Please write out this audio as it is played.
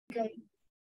Okay,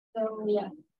 so yeah,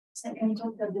 second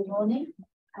talk of the morning.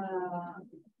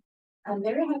 I'm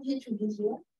very happy to be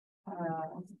here.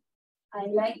 I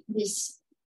like this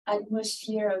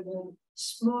atmosphere of a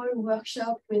small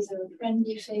workshop with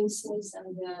friendly faces,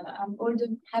 and I'm all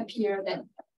the happier that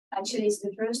actually it's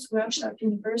the first workshop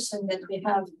in person that we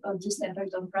have of this type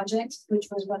of project, which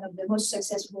was one of the most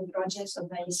successful projects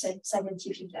of my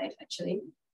scientific life, actually.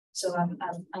 So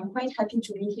I'm quite happy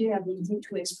to be here and indeed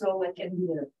to explore what can be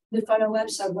the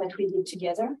follow-ups of what we did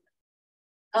together.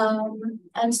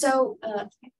 And so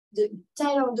the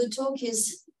title of the talk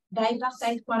is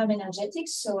Bipartite Quantum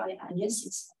Energetics. So I guess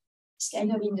it's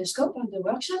kind of in the scope of the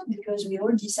workshop because we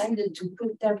all decided to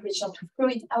put temperature, to throw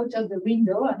it out of the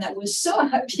window. And I was so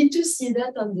happy to see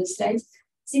that on the slides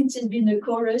since it's been a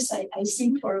chorus, I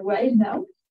think, for a while now.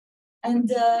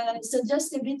 And so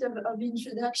just a bit of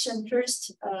introduction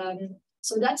first.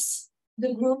 So that's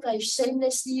the group I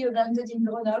shamelessly abandoned in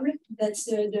Grenoble. That's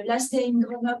the last day in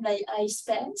Grenoble I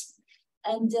spent.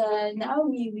 And now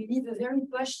we live a very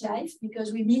posh life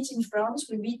because we meet in France,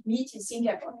 we meet in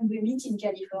Singapore, and we meet in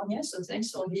California. So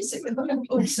thanks for this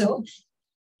also.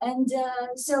 And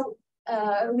so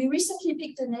we recently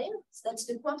picked a name. That's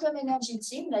the Quantum Energy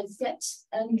Team, like Lett.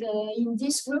 And in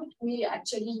this group, we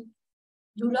actually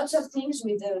do lots of things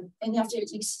with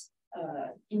energetics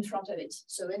in front of it.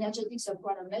 So energetics of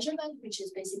quantum measurement, which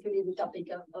is basically the topic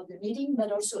of the meeting,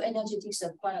 but also energetics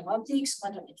of quantum optics,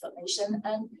 quantum information,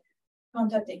 and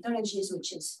quantum technologies,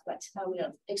 which is what I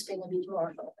will explain a bit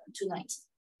more tonight.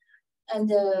 And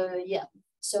yeah,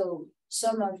 so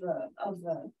some of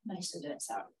my students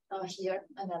are here,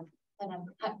 and I'm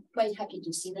quite happy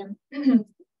to see them.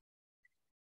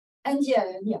 And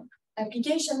yeah.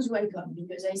 Applications welcome,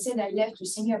 because I said I left to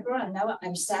Singapore and now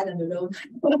I'm sad and alone.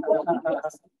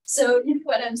 So if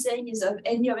what I'm saying is of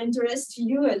any of interest to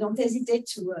you, don't hesitate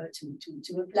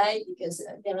to apply because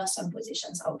there are some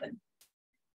positions open.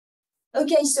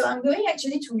 Okay, so I'm going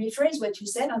actually to rephrase what you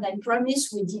said, and I promise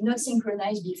we did not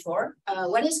synchronize before.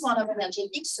 What is quantum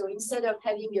energetics? So instead of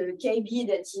having a KB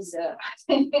that is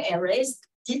erased,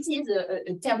 this is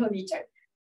a thermometer.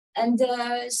 And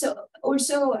so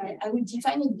also, I would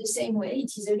define it the same way.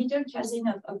 It is a little cousin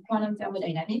of quantum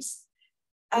thermodynamics,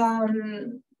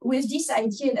 with this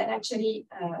idea that actually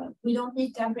we don't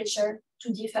need temperature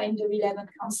to define the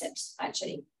relevant concepts,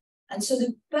 actually. And so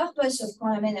the purpose of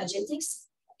quantum energetics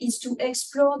is to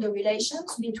explore the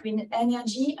relations between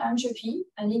energy, entropy,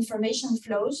 and information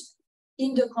flows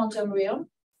in the quantum realm.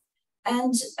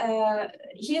 And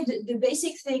here, the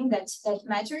basic thing that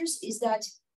matters is that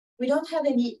we don't have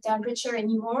any temperature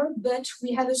anymore, but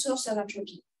we have a source of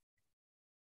entropy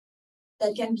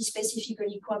that can be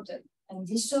specifically quantum. And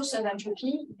this source of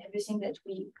entropy, everything that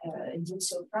we did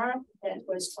so far, that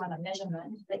was quantum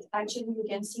measurement, but actually you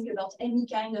can think about any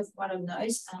kind of quantum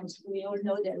noise, and we all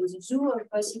know there is a zoo of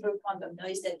possible quantum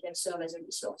noise that can serve as a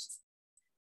resource.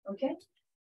 Okay?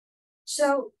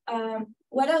 So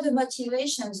what are the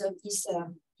motivations of this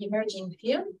emerging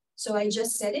field? So I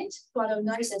just said it, quantum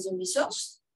noise as a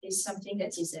resource is something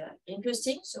that is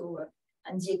interesting. So,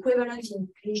 and the equivalent in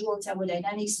visual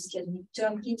thermodynamics is getting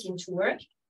turned it into work.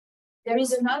 There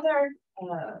is another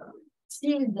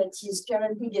field that is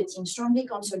currently getting strongly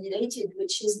consolidated,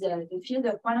 which is the field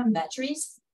of quantum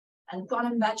batteries. And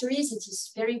quantum batteries, it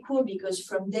is very cool because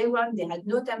from day one, they had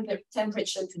no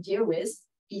temperature to deal with.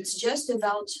 It's just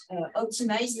about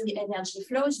optimizing energy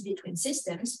flows between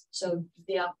systems. So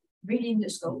they are really in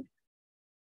the scope.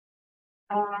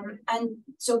 And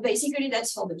so basically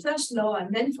that's for the first law,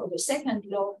 and then for the second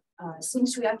law,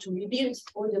 since we have to rebuild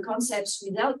all the concepts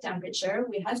without temperature,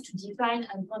 we have to define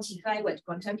and quantify what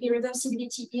quantum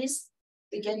irreversibility is.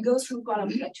 We can go through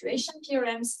quantum fluctuation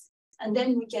theorems, and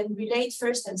then we can relate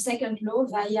first and second law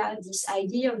via this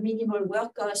idea of minimal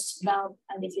work costs, bound,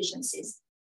 and efficiencies.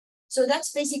 So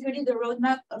that's basically the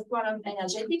roadmap of quantum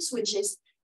energetics, which is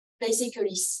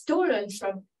basically stolen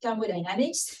from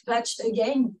thermodynamics, but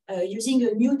again, using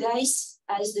a new dice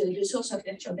as the source of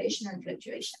perturbation and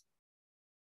fluctuation.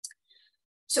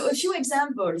 So a few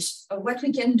examples of what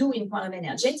we can do in quantum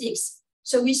energetics.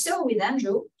 So we saw with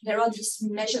Andrew, there are these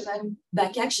measurement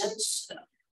back actions,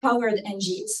 powered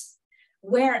engines,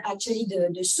 where actually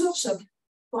the source of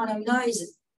quantum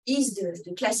noise is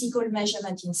the classical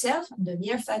measurement itself, and the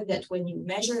mere fact that when you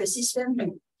measure a system,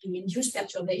 you induce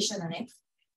perturbation on it.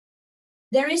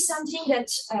 There is something that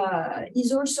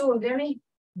is also a very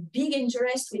big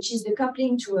interest, which is the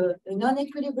coupling to a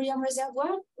non-equilibrium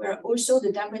reservoir, where also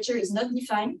the temperature is not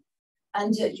defined.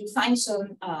 And you find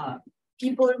some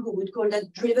people who would call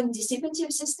that driven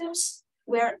dissipative systems,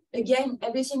 where again,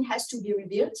 everything has to be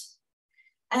rebuilt.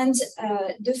 And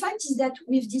the fact is that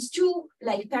with these two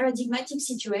like paradigmatic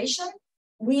situations,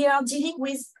 we are dealing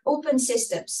with open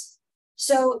systems.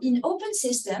 So in open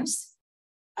systems,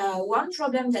 one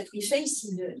problem that we face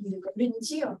in the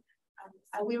community, or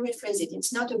I will rephrase it,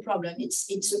 it's not a problem,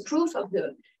 it's a proof of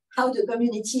how the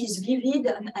community is vivid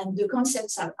and the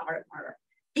concepts are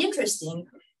interesting.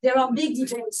 There are big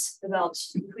debates about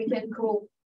if we can call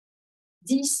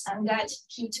this and that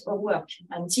heat or work.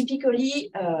 And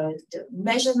typically, the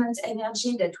measurement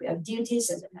energy that we have dealt with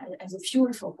as a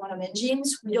fuel for quantum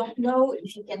engines, we don't know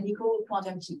if it can be called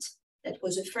quantum heat. That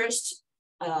was the first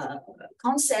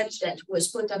concept that was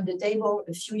put on the table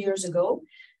a few years ago,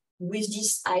 with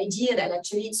this idea that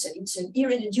actually it's an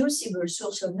irreducible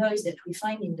source of noise that we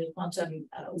find in the quantum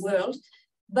world.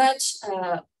 But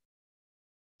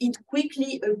it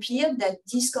quickly appeared that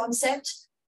this concept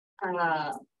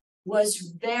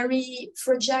was very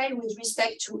fragile with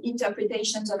respect to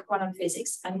interpretations of quantum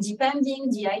physics. And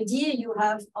depending the idea you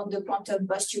have on the quantum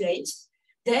postulate,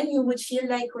 then you would feel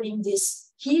like calling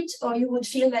this heat, or you would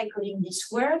feel like calling this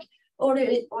work, or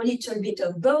a little bit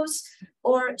of both,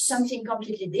 or something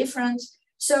completely different.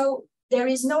 So there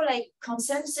is no like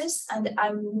consensus, and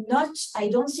I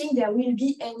don't think there will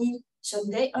be any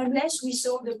someday unless we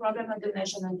solve the problem of the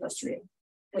measurement postulate,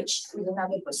 which is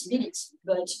another possibility.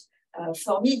 But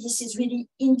for me, this is really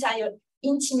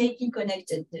intimately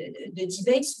connected, the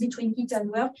debates between heat and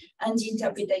work and the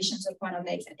interpretations of quantum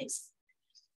mechanics.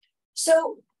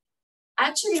 So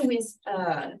actually with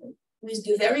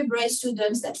the very bright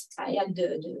students that I had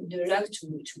the luck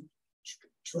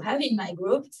to have in my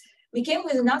group, we came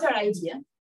with another idea,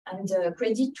 and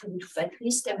credit to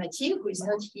Camati, who is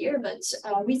not here, but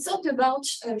we thought about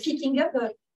picking up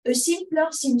a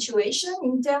simpler situation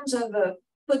in terms of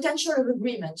potential of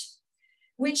agreement,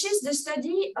 which is the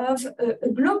study of a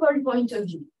global point of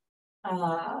view.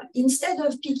 Instead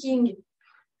of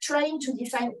trying to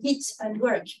define heat and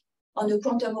work on a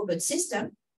quantum open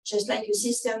system, just like a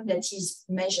system that is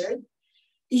measured,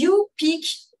 you pick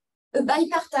a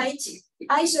bipartite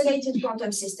isolated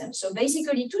quantum system. So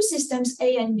basically two systems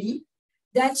A and B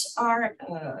that are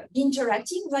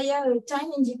interacting via a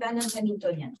time-independent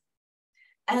Hamiltonian.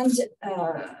 And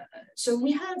so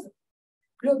we have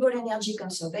global energy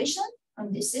conservation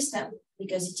on this system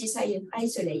because it is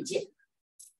isolated.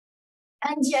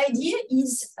 And the idea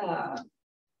is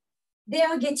they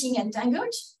are getting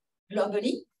entangled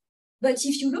globally, but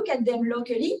if you look at them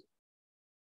locally,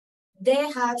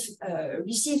 they have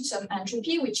received some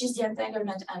entropy, which is the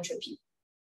entanglement entropy.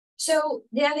 So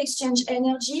they have exchanged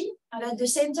energy, and at the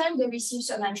same time, they receive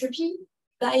some entropy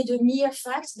by the mere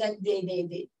fact that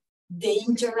they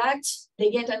interact, they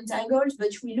get entangled,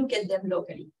 but we look at them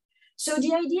locally. So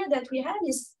the idea that we have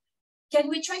is, can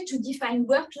we try to define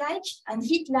work-like and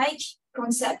heat-like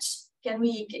concepts? Can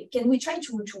we try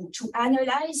to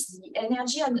analyze the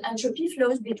energy and entropy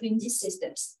flows between these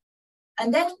systems?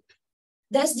 And then,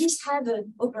 does this have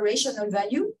an operational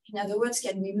value? In other words,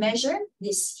 can we measure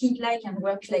these heat-like and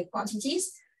work-like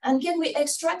quantities? And can we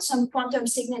extract some quantum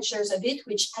signatures of it,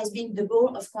 which has been the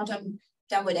goal of quantum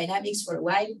thermodynamics for a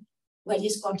while? What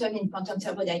is quantum in quantum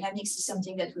thermodynamics is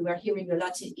something that we were hearing a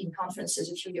lot in conferences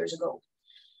a few years ago.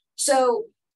 So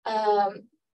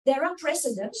there are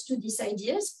precedents to these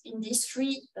ideas in these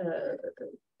three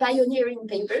pioneering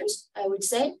papers, I would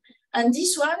say. And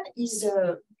this one is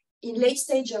in late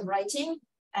stage of writing.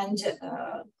 And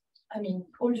I mean,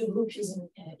 all the group is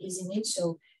in it.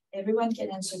 So everyone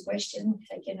can answer questions.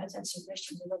 If I cannot answer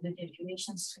questions about the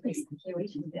calculations, here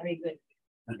it is very good.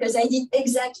 Because I did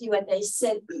exactly what I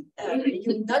said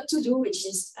you not to do, which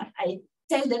is I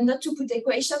tell them not to put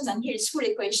equations, and here is full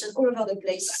equation all over the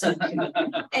place. So,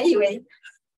 anyway,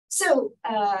 so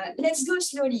let's go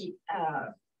slowly.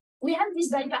 We have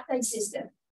this bipartite system.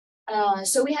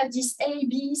 So we have these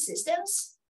A-B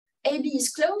systems. A-B is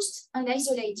closed and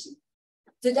isolated.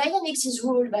 The dynamics is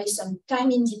ruled by some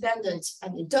time-independent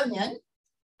Hamiltonian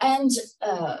and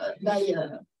by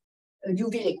a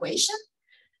Liouville equation.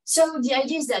 So the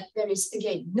idea is that there is,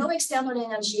 again, no external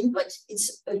energy input.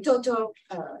 It's a total,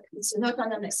 it's an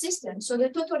autonomous system. So the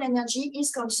total energy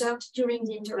is conserved during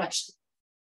the interaction.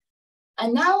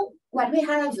 And now what we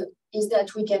have is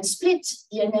that we can split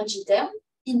the energy term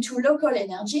into local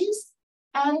energies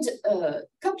and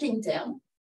coupling term.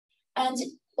 And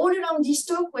all along this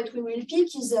talk, what we will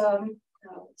pick is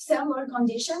thermal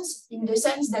conditions in the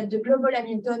sense that the global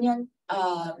Hamiltonian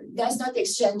does not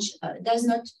exchange,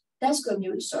 does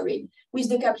commute, sorry, with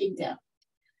the coupling term.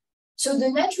 So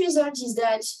the net result is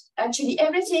that actually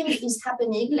everything is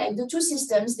happening, like the two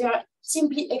systems, they are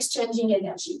simply exchanging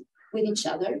energy with each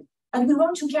other. And we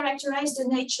want to characterize the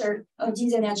nature of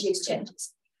these energy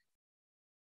exchanges.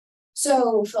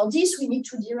 So for this, we need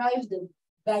to derive the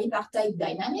bipartite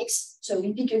dynamics. So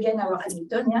we pick again our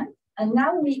Hamiltonian, and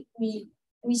now we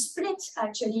split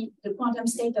actually the quantum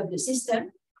state of the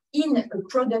system in a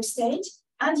product state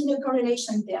and in a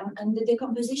correlation term, and the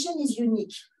decomposition is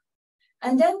unique.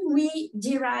 And then we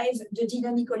derive the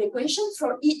dynamical equation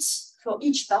for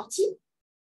each party,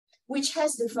 which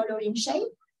has the following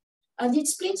shape, and it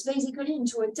splits basically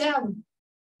into a term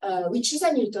which is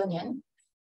Hamiltonian,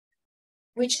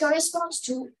 which corresponds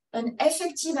to an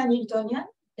effective Hamiltonian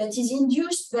that is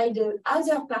induced by the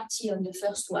other party on the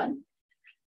first one.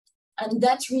 And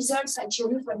that results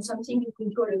actually from something we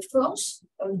could call a force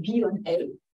of B on A.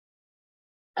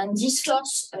 And this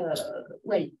force,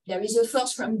 well, there is a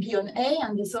force from B on A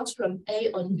and the force from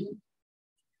A on B.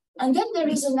 And then there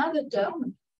is another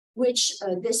term, which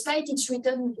despite it's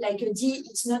written like a D,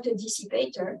 it's not a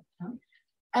dissipator.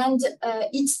 And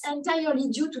it's entirely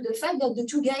due to the fact that the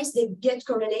two guys, they get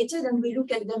correlated and we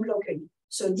look at them locally.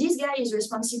 So this guy is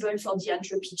responsible for the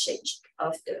entropy change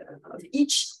of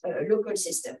each local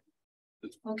system.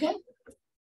 Okay?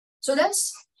 So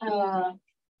that's,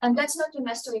 and that's not a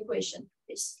master equation.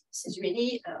 This is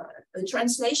really a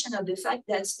translation of the fact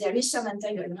that there is some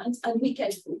entanglement and we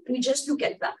just look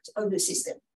at that of the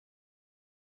system.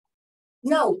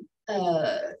 Now,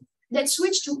 let's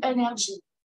switch to energy.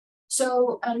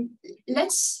 So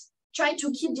let's try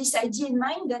to keep this idea in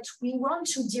mind that we want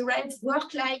to derive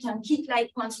work-like and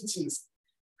heat-like quantities.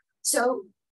 So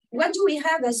what do we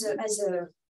have as a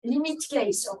limit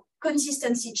case or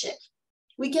consistency check?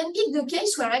 We can pick the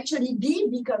case where actually B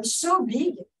becomes so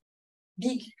big,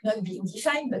 not being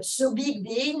defined, but so big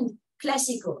being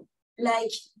classical,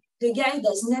 like the guy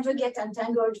does never get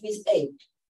entangled with A,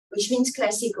 which means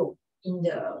classical in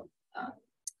the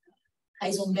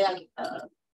Heisenberg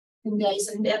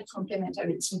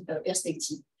complementarity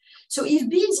perspective. So if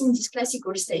B is in this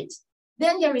classical state,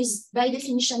 then there is by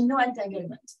definition no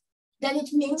entanglement. Then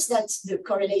it means that the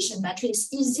correlation matrix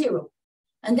is zero.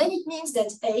 And then it means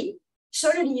that A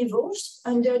solely evolves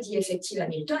under the effective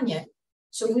Hamiltonian.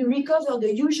 So we recover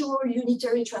the usual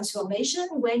unitary transformation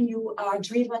when you are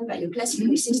driven by a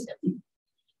classical system.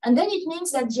 And then it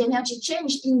means that the energy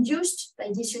change induced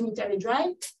by this unitary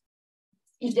drive,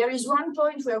 if there is one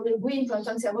point where we agree in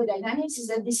quantum thermodynamics, is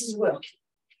that this is work.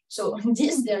 So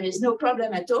this, there is no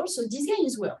problem at all. So this guy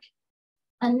is work.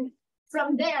 And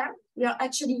from there, we are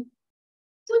actually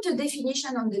put a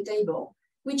definition on the table,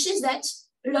 which is that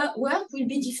work will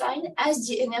be defined as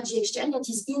the energy exchange that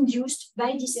is induced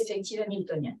by this effective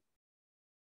Hamiltonian.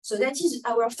 So that is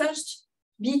our first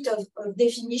bit of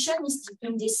definition is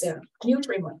in this new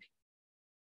framework.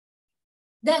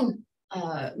 Then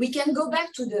we can go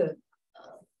back to the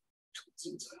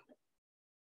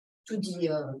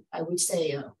I would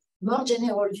say, more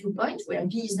general viewpoint where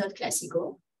B is not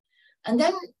classical. And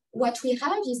then what we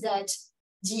have is that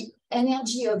the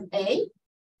energy of A,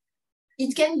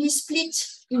 it can be split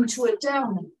into a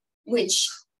term which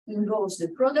involves the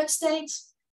product state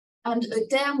and a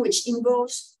term which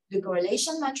involves the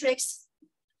correlation matrix.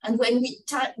 And when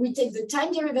we take the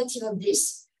time derivative of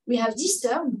this, we have this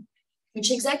term, which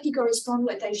exactly corresponds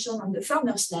to what I've shown on the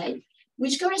former slide,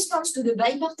 which corresponds to the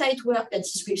bipartite work that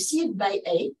is received by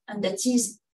A and that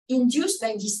is induced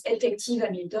by this effective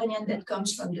Hamiltonian that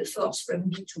comes from the force from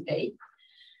B to A.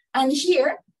 And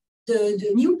here,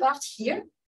 the new part here,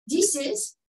 this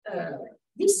is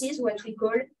what we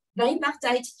call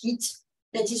bipartite heat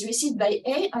that is received by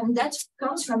A, and that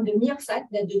comes from the mere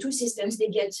fact that the two systems, they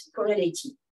get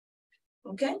correlated.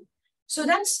 Okay? So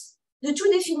that's the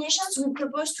two definitions we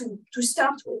propose to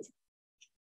start with.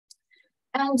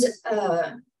 And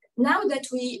now that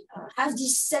we have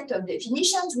this set of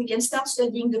definitions, we can start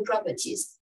studying the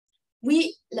properties.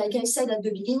 We, like I said at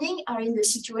the beginning, are in the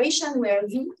situation where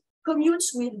V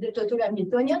commutes with the total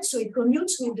Hamiltonian, so it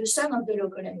commutes with the sum of the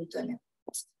local Hamiltonian.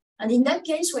 And in that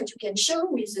case, what you can show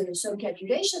with some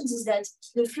calculations is that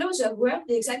the flows of work,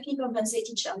 they exactly compensate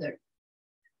each other,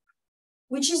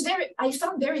 which is I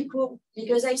found very cool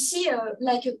because I see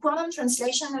like a quantum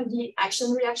translation of the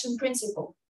action-reaction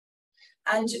principle.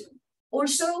 And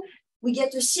also, we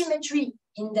get a symmetry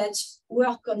in that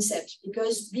work concept,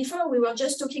 because before we were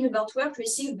just talking about work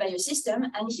received by a system,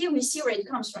 and here we see where it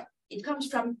comes from. It comes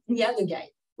from the other guy,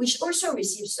 which also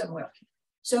receives some work.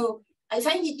 So I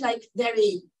find it like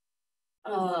very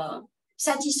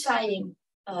satisfying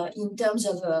in terms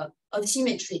of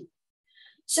symmetry.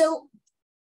 So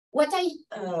what I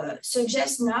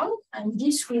suggest now, and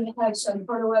this will have some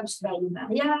follow-ups by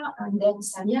Maria and then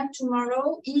Samia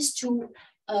tomorrow, is to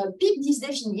pick these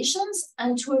definitions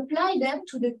and to apply them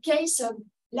to the case of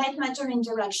light-matter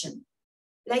interaction.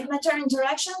 light matter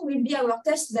interaction will be our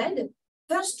test bed,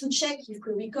 first to check if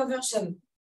we recover some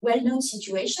well-known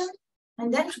situation,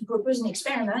 and then to propose an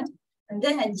experiment. And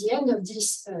then at the end of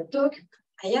this talk,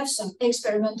 I have some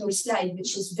experimental slide,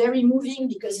 which is very moving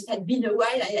because it had been a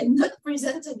while I had not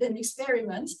presented an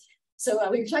experiment. So I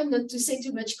will try not to say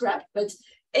too much crap, but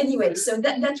anyway, so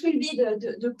that will be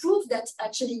the proof that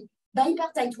actually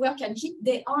bipartite work and heat,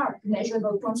 they are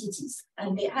measurable quantities,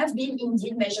 and they have been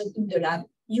indeed measured in the lab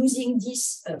using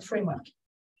this framework.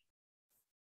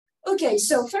 Okay,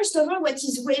 so first of all, what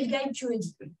is waveguide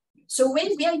QED? So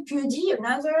waveguide QED,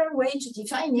 another way to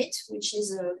define it, which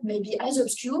is maybe as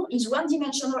obscure, is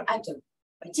one-dimensional atom.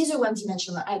 It is a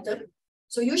one-dimensional atom.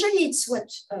 So usually it's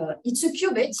it's a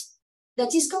qubit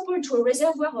that is coupled to a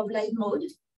reservoir of light mode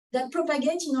that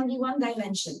propagate in only one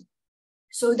dimension.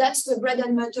 So that's the bread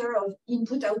and butter of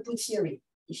input-output theory,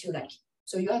 if you like.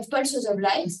 So you have pulses of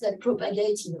light that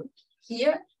propagate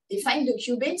here, they find the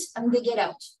qubit and they get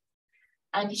out.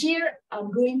 And here I'm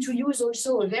going to use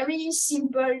also a very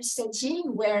simple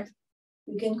setting where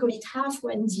you can call it half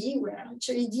 1D, where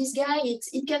actually this guy,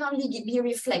 it can only be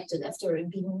reflected after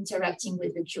being interacting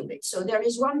with the qubit. So there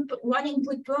is one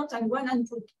input port and one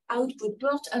output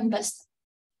port and basta.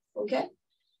 Okay?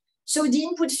 So the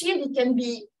input field, it can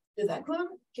be the vacuum,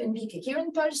 can be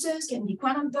coherent pulses, can be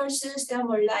quantum pulses,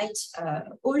 thermal light,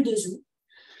 all the zoo.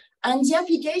 And the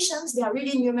applications, they are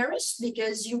really numerous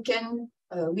because you can,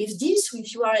 with this,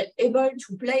 if you are able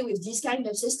to play with these kind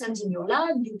of systems in your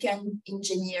lab, you can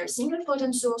engineer single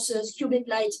photon sources, qubit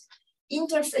light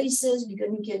interfaces, because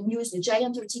you can use the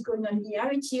giant optical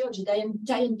nonlinearity or the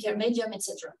giant Kerr medium,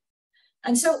 etc.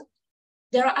 And so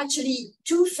there are actually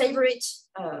two favorite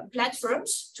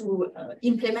platforms to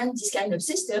implement this kind of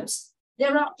systems.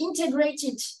 There are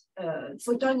integrated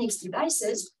photonics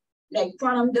devices, like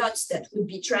quantum dots that would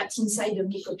be trapped inside a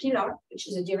micropillar, which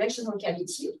is a directional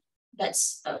cavity.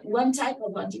 That's one type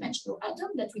of one-dimensional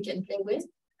atom that we can play with.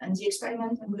 And the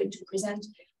experiment I'm going to present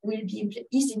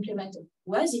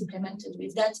was implemented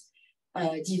with that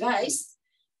device.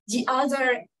 The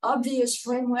other obvious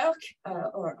framework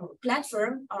or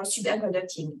platform are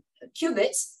superconducting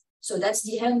qubits. So that's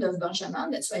the hand of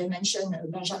Benjamin. That's why I mentioned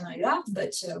Benjamin Huard,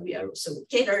 but we are also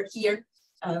catered here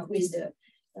with the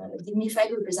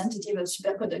dignified representative of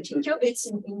superconducting qubits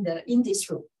in this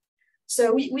room.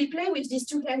 So we play with these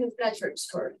two kinds of platforms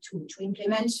to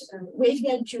implement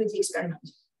waveguide QED experiment.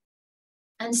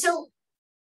 And so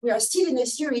we are still in a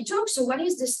theory talk. So what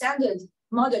is the standard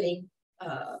modeling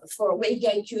for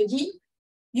waveguide QED?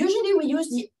 Usually we use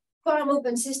the quantum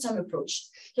open system approach.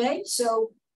 Okay,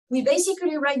 so we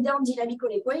basically write down dynamical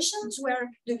equations where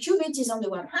the qubit is on the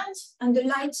one hand and the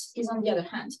light is on the other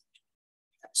hand.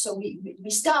 So we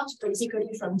start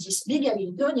basically from this big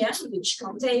Hamiltonian, which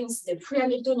contains the free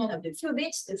Hamiltonian of the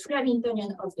qubits, the free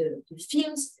Hamiltonian of the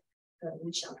fields,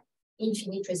 which are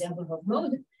infinite reservoir of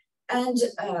mode, and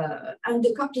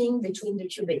the coupling between the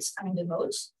qubits and the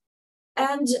modes.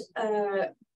 And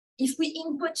if we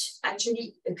input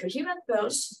actually a coherent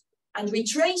pulse and we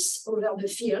trace over the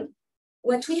field,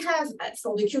 what we have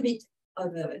for the qubit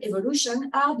of evolution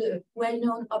are the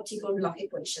well-known optical block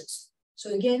equations.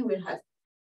 So again, we'll have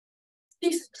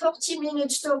 40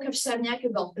 minutes talk of Samyak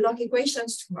about block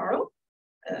equations tomorrow,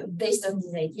 based on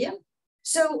this idea.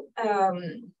 So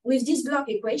with these block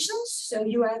equations, so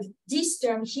you have this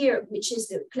term here, which is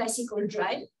the classical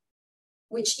drive,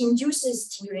 which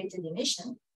induces stimulated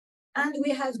emission. And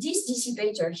we have this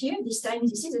dissipator here. This time,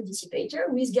 this is a dissipator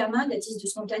with gamma, that is the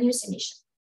spontaneous emission.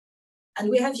 And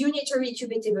we have unitary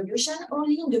qubit evolution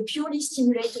only in the purely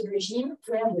stimulated regime,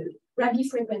 where the Rabi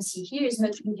frequency here is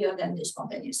much bigger than the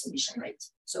spontaneous emission rate.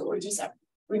 So all these are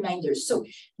reminders. So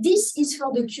this is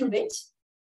for the qubit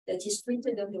that is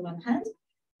printed on the one hand.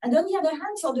 And on the other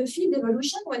hand, for the field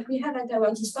evolution, what we have at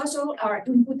our disposal are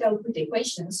input-output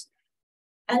equations.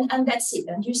 And that's it.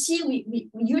 And you see, we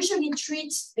usually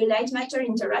treat the light-matter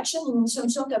interaction in some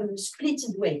sort of a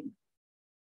splitted way.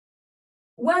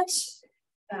 What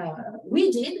we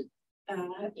did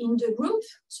in the group,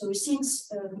 so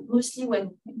since mostly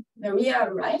when Maria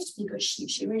arrived, because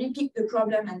she really picked the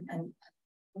problem and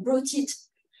brought it,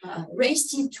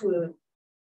 raised it to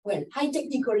a high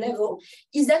technical level,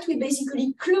 is that we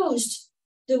basically closed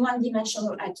the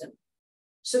one-dimensional atom.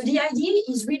 So the idea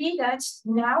is really that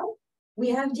now we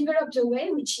have developed a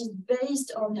way which is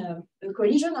based on a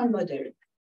collisional model,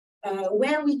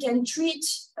 where we can treat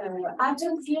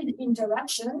atom field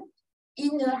interaction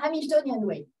in a Hamiltonian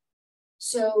way.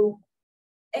 So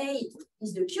A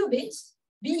is the qubit,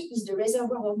 B is the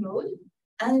reservoir of mode,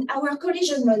 and our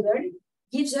collision model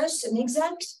gives us an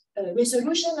exact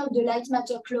resolution of the light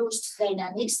matter closed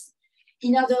dynamics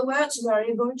In other words, we are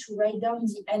able to write down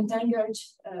the entangled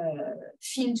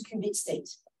field qubit state,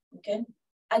 okay,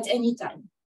 at any time.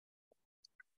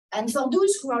 And for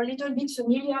those who are a little bit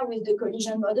familiar with the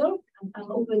collision model,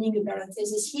 I'm opening a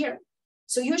parenthesis here.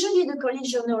 So usually the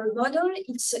collisional model,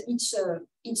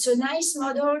 it's a nice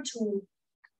model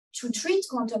to treat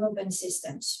quantum open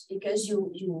systems, because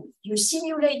you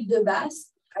simulate the bath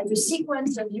as a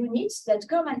sequence of units that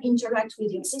come and interact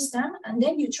with your system, and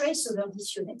then you trace over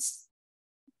these units.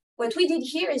 What we did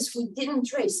here is we didn't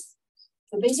trace.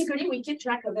 So basically we keep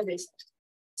track of everything.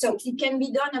 So it can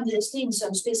be done obviously in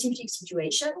some specific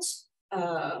situations.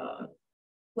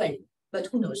 Well, but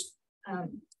who knows?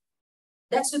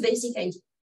 That's the basic idea.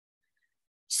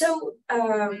 So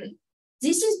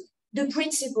this is the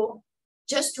principle,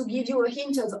 just to give you a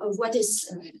hint of what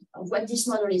this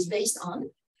model is based on.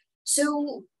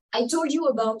 So I told you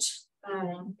about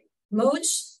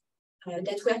modes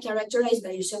that were characterized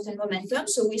by a certain momentum.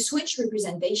 So we switch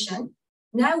representation.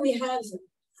 Now we have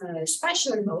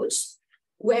spatial modes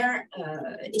where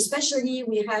especially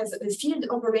we have a field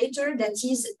operator that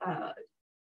is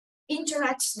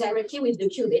interacts directly with the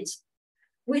qubit,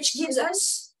 which gives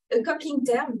us a coupling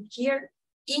term here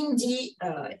in the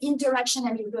interaction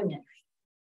Hamiltonian.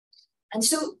 And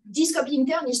so this coupling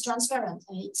term is transparent.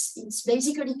 It's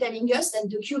basically telling us that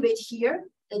the qubit here,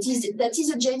 that is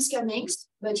a James-Cummings,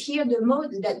 but here the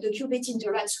mode that the qubit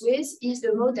interacts with is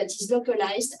the mode that is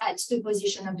localized at the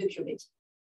position of the qubit,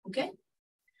 okay?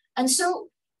 And so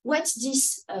what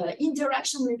this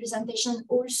interaction representation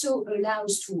also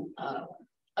allows to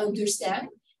understand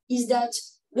is that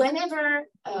whenever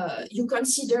you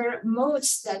consider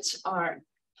modes that are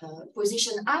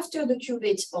positioned after the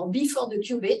qubit or before the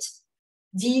qubit,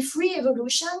 the free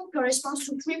evolution corresponds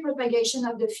to free propagation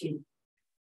of the field.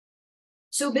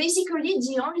 So basically,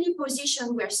 the only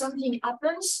position where something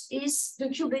happens is the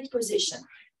qubit position,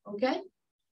 okay?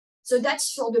 So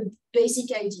that's for the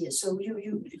basic idea. So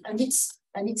and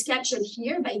it's captured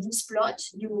here by this plot.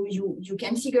 You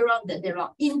can figure out that there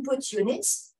are input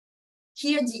units.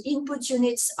 Here, the input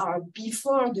units are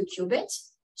before the qubit.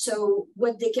 So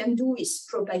what they can do is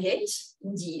propagate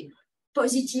in the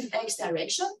positive X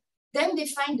direction. Then they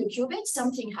find the qubit,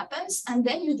 something happens, and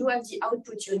then you do have the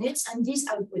output units, and these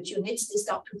output units, they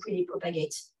start to freely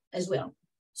propagate as well.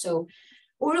 So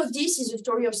all of this is a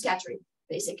story of scattering,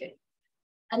 basically.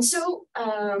 And so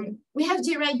we have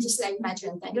derived this light matter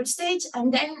entangled state,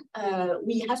 and then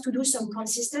we have to do some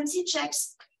consistency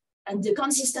checks. And the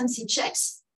consistency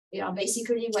checks, they are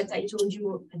basically what I told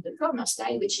you at the former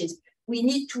slide, which is we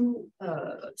need to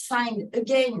find,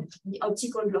 again, the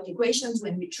optical block equations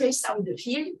when we trace out the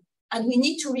field, and we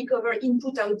need to recover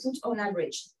input-output on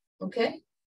average, okay?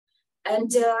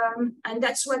 And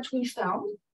that's what we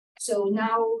found. So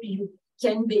now you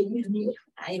can believe me,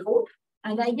 I hope.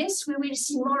 And I guess we will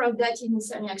see more of that in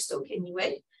Saniak's talk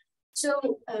anyway.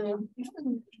 So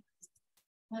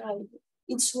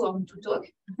it's wrong to talk.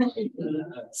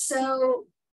 So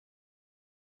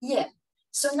yeah.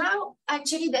 So now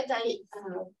actually that I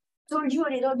told you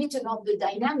a little bit about the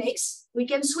dynamics, we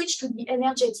can switch to the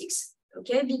energetics,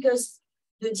 okay? Because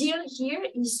the deal here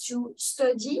is to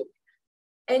study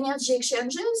energy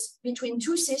exchanges between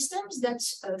two systems that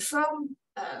form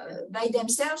by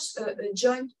themselves a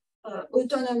joint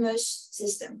autonomous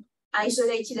system,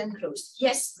 isolated and closed.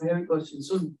 Yes? I have a question.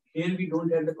 So here we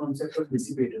don't have the concept of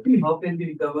dissipator. How can we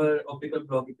recover optical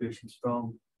clock equations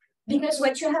from? Because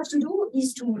what you have to do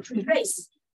is to trace.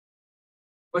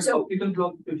 But so, optical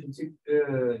clock equations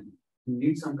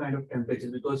need some kind of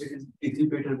temperature because it is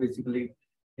dissipator basically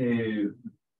in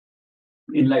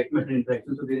light matter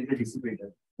interaction. So there is a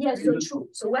dissipator. Yes, so true.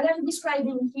 So what I'm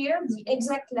describing here, the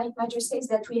exact light matter states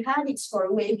that we have, it's for a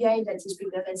waveguide that is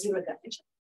prepared at 0 temperature.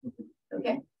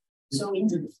 Okay. So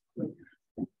indeed.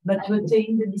 But to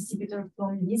obtain the dissipator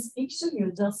from this picture,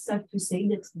 you just have to say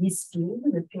that this field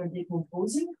that you're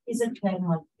decomposing is a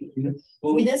thermal field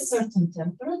with a certain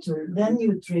temperature. Then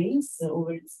you trace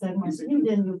over its thermal field,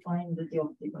 then you find the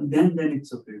optical. Then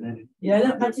it's okay. Then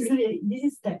yeah, but this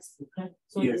is textbook, right?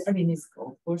 So yes. I mean, it's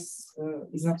of course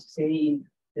it's not to say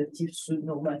that you should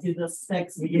know, but it's just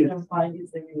text. You can find it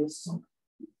in your song.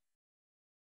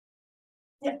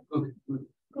 Yeah. Okay. Good.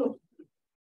 Cool.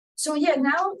 So yeah,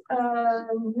 now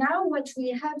what we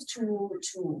have to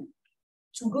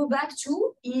go back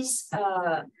to is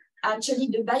actually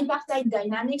the bipartite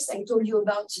dynamics I told you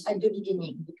about at the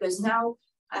beginning, because now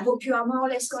I hope you are more or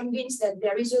less convinced that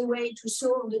there is a way to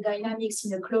solve the dynamics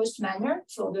in a closed manner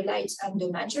for the light and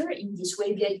the matter in this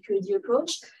waveguide QED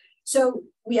approach. So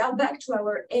we are back to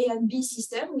our A and B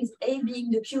system, with A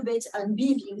being the qubit and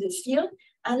B being the field.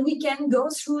 And we can go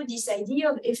through this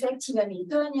idea of effective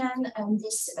Hamiltonian and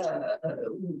this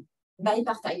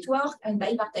bipartite work and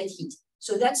bipartite heat.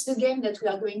 So that's the game that we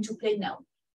are going to play now.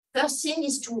 First thing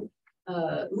is to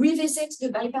revisit the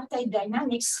bipartite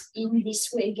dynamics in this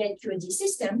waveguide QED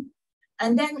system.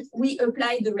 And then we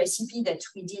apply the recipe that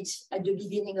we did at the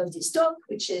beginning of this talk,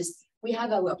 which is we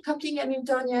have our coupling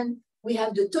Hamiltonian, we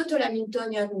have the total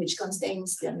Hamiltonian, which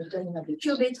contains the Hamiltonian of the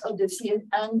qubit of the field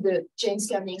and the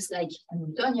James-Kerning-like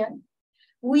Hamiltonian.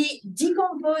 We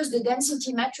decompose the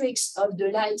density matrix of the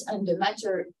light and the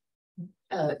matter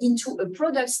into a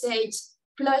product state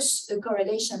plus a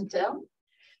correlation term.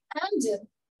 And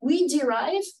we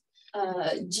derive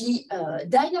the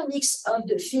dynamics of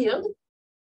the field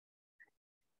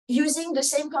using the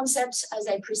same concepts as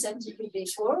I presented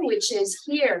before, which is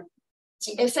here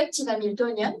the effective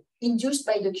Hamiltonian induced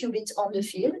by the qubit on the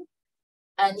field,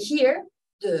 and here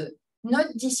the not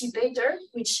dissipator,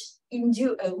 which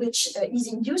is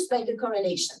induced by the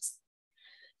correlations.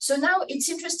 So now it's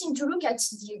interesting to look at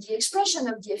the expression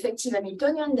of the effective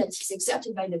Hamiltonian that is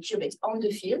exerted by the qubit on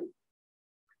the field,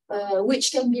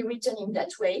 which can be written in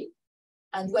that way.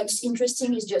 And what's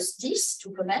interesting is just this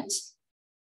to comment,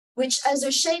 which has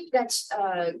a shape that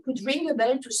could ring a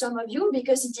bell to some of you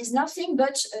because it is nothing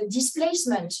but a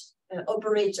displacement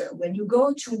operator. When you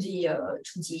go to the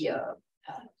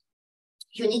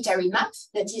unitary map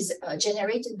that is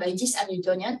generated by this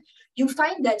Hamiltonian, you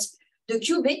find that the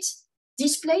qubit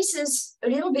displaces a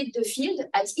little bit the field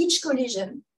at each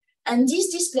collision. And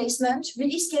this displacement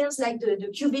really scales like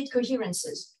the qubit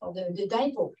coherences or the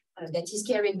dipole that is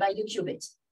carried by the qubit.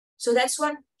 So that's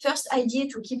one first idea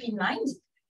to keep in mind,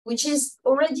 which is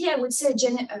already, I would say,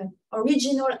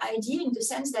 original idea in the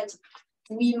sense that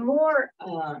we more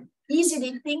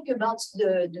easily think about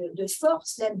the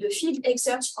force that the field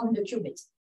exerts on the qubit.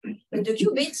 But the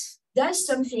qubit does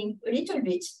something a little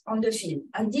bit on the field,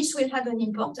 and this will have an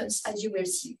importance, as you will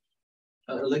see.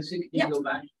 Alexia, can you go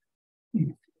back?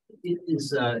 It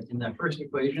is in that first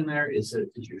equation there, it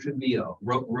should be a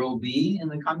rho B in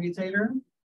the commutator,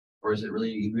 or is it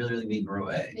really mean rho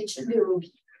A? It should be rho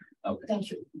B. Okay.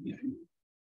 Thank you.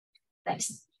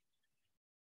 Thanks.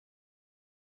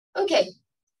 Okay,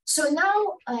 so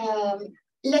now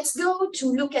let's go to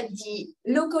look at the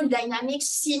local dynamics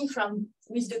seen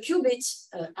with the qubit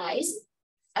eyes.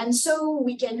 And so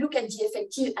we can look at the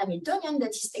effective Hamiltonian that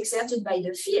is exerted by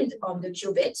the field on the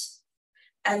qubit.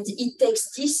 And it takes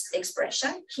this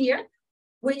expression here,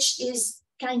 which is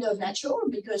kind of natural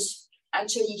because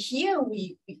actually here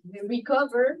we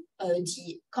recover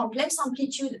the complex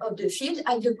amplitude of the field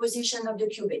at the position of the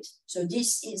qubit. So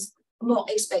this is more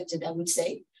expected, I would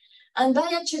say. And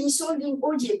by actually solving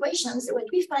all the equations, what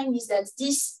we find is that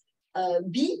this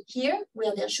B here,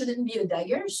 where there shouldn't be a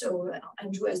dagger, so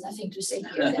Andrew has nothing to say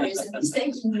here, there is a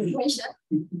mistake in the equation.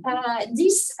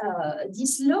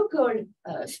 This local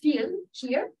field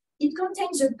here, it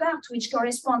contains a part which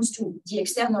corresponds to the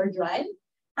external drive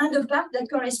and a part that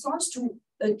corresponds to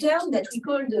a term that we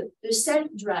call the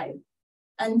self-drive.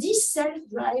 And this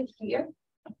self-drive here,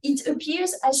 it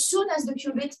appears as soon as the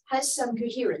qubit has some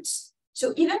coherence.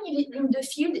 So even if the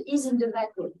field is in the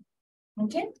vacuum,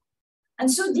 okay? And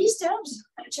so these terms,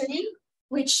 actually,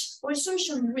 which also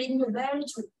should ring a bell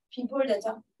to people that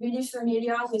are really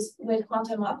familiar with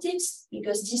quantum optics,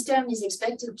 because this term is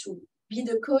expected to be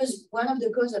the cause, one of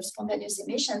the causes of spontaneous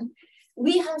emission,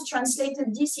 we have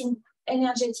translated this in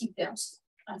energetic terms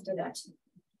after that.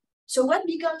 So what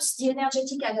becomes the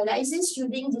energetic analysis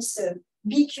using this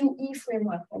BQE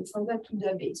framework? I forgot to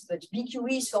dub it, but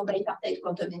BQE is for bipartite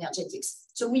quantum energetics.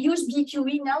 So we use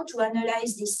BQE now to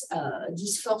analyze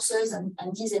these forces and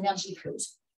these energy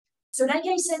flows. So like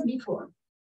I said before,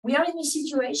 we are in a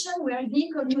situation where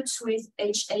V commutes with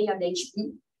HA and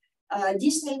HB.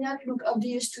 This may not look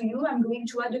obvious to you. I'm going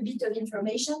to add a bit of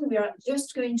information. We are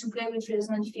just going to play with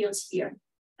resonant fields here.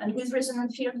 And with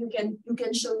resonant field, you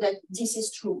can show that this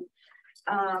is true.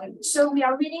 So we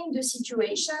are reading the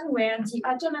situation where the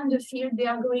atom and the field, they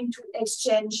are going to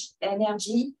exchange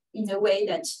energy in a way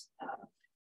that,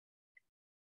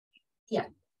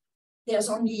 there's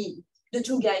only the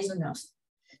two guys on Earth.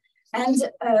 And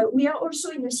we are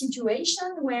also in a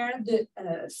situation where the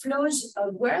flows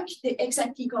of work, they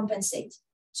exactly compensate.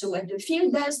 So what the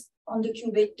field does on the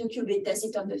qubit does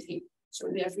it on the field. So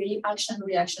we have really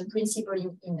action-reaction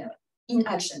principle in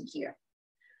action here.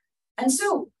 And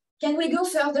so can we go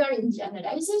further in the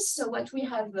analysis? So what we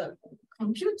have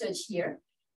computed here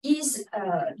is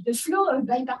the flow of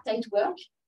bipartite work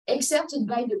exerted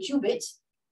by the qubit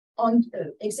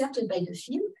exerted by the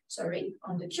field,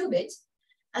 on the qubit.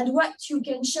 And what you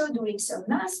can show doing some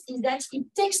math is that it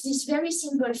takes this very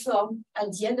simple form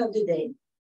at the end of the day.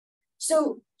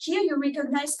 So here you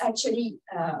recognize actually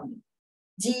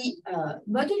the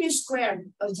modulus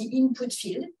squared of the input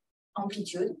field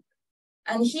amplitude,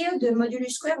 and here the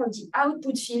modulus squared of the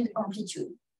output field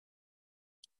amplitude.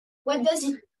 What does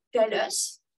it tell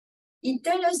us? It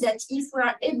tells us that if we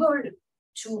are able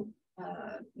to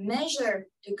measure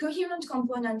the coherent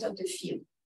component of the field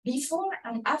before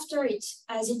and after it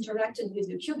has interacted with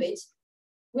the qubit,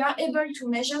 we are able to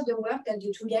measure the work that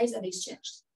the two guys have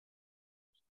exchanged,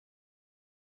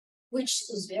 which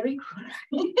is very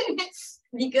cool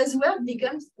because work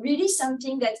becomes really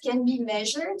something that can be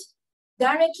measured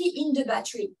directly in the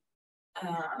battery.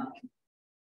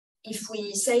 If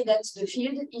we say that the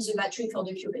field is a battery for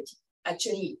the qubit,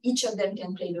 actually each of them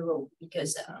can play the role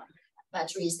because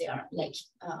batteries, they are like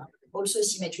also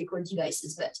symmetrical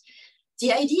devices. But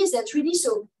the idea is that really,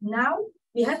 so now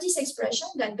we have this expression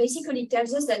that basically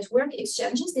tells us that work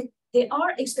exchanges, they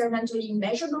are experimentally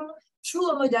measurable through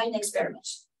homodyne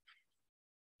experiments.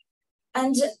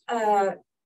 And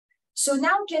so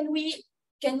now can we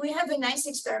have a nice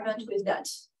experiment with that?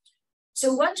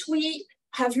 So what we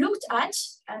have looked at,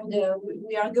 and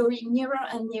we are going nearer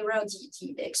and nearer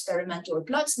the experimental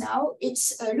plots now,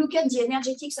 it's look at the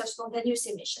energetics of spontaneous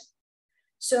emission.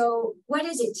 So what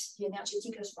is it, the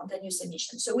energetic of spontaneous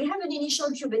emission? So we have an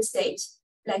initial qubit state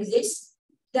like this,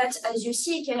 that as you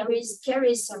see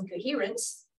carries some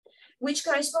coherence, which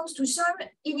corresponds to some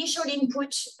initial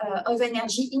input of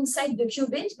energy inside the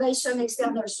qubit by some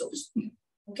external source,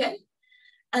 okay?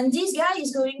 And this guy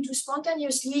is going to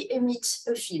spontaneously emit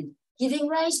a field, giving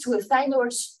rise to a final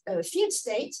field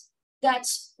state that,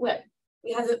 well,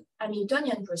 we have a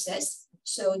Hamiltonian process.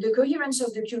 So the coherence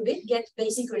of the qubit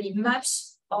basically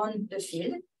maps on the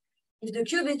field. If the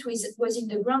qubit was in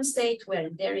the ground state, well,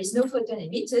 there is no photon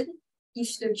emitted.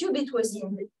 If the qubit was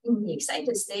in the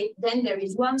excited state, then there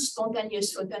is one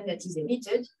spontaneous photon that is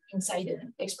emitted inside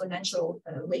an exponential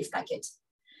wave packet,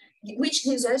 which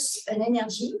gives us an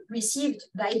energy received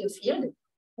by the field,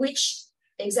 which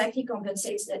exactly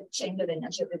compensates that change of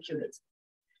energy of the qubit.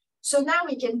 So now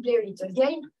we can play a little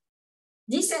game.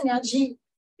 This energy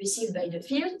received by the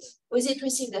field, was it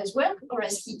received as work or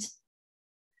as heat?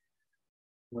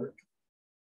 Work.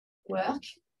 Work.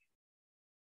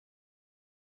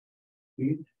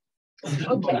 Heat.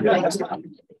 Okay.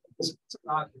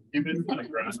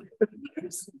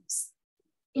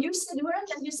 You said work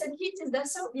and you said heat, is that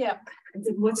so? Yeah.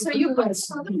 So you put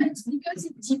sometimes because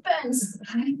it depends.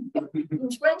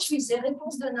 In French, we say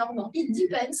réponse de normand. It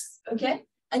depends, okay?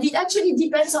 And it actually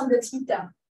depends on the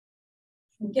theta.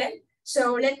 Okay?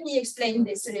 So let me explain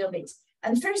this a little bit.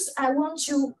 And first, I want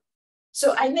to,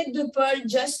 so I make the poll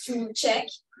just to check,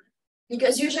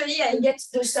 because usually I get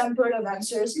the sample of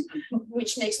answers,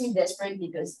 which makes me desperate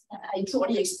because I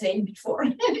poorly explained before.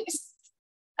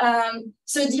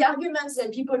 So the arguments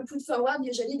that people put forward,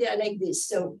 usually they are like this.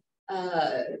 So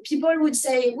people would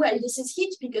say, well, this is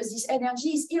heat because this energy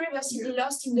is irreversibly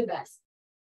lost in the bath.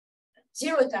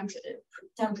 Zero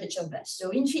temperature bath,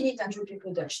 so infinite entropy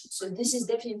production. So this is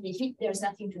definitely heat, there's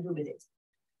nothing to do with it.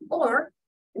 Or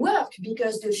work,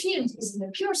 because the field is in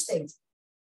a pure state.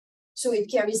 So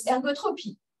it carries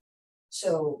ergotropy.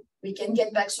 So we can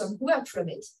get back some work from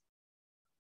it.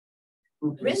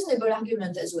 Reasonable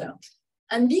argument as well.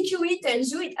 And BQE tells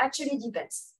you it actually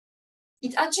depends.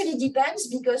 It actually depends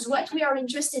because what we are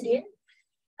interested in,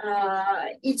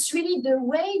 it's really the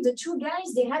way the two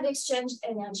guys, they have exchanged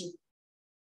energy.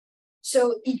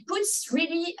 So it puts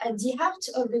really at the heart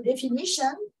of the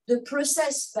definition, the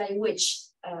process by which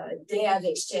they have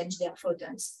exchanged their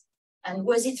photons. And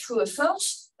was it through a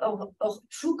force or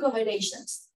through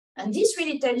correlations? And this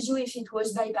really tells you if it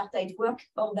was bipartite work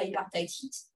or bipartite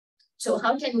heat. So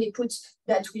how can we put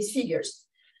that with figures?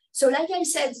 So like I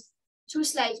said 2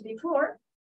 slides before,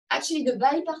 actually the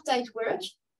bipartite work,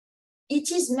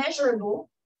 it is measurable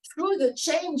through the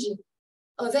change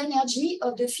of energy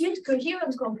of the field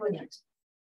coherent component.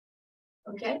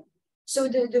 Okay, so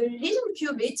the little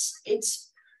qubits,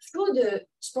 it's through the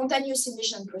spontaneous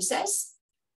emission process,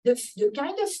 the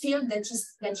kind of field that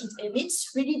it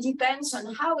emits really depends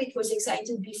on how it was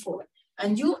excited before.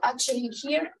 And you actually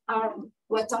here are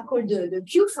what are called the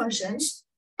Q functions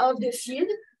of the field,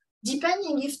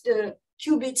 depending if the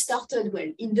qubit started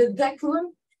well in the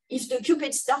vacuum. If the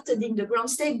qubit started in the ground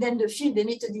state, then the field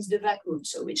emitted is the vacuum,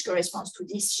 so which corresponds to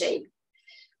this shape.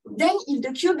 Then if the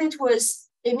qubit was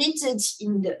emitted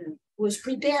was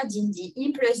prepared in the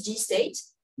E plus G state,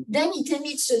 then it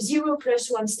emits a 0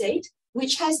 plus 1 state,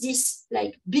 which has this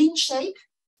like bean shape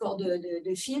for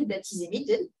the field that is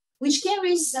emitted. which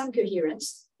carries some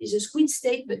coherence. It's a squid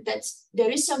state, but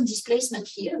there is some displacement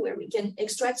here where we can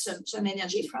extract some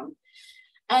energy from.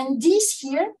 And this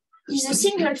here is a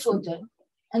single photon.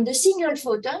 And the single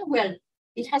photon, well,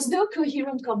 it has no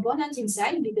coherent component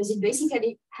inside because it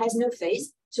basically has no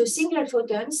phase. So single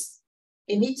photons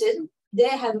emitted, they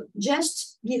have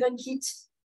just given heat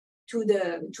to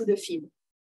the field.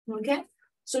 Okay,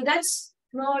 so that's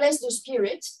more or less the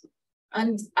spirit.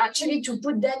 And actually, to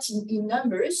put that in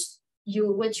numbers,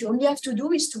 what you only have to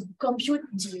do is to compute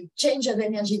the change of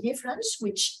energy difference,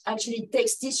 which actually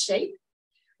takes this shape,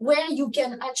 where you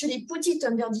can actually put it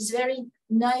under this very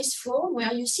nice form,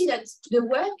 where you see that the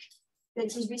work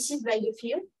that is received by the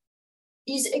field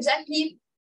is exactly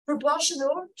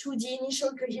proportional to the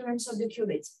initial coherence of the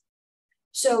qubit.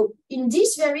 So in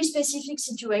this very specific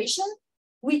situation,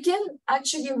 we can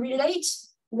actually relate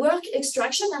work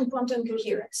extraction and quantum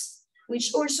coherence,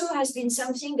 which also has been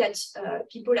something that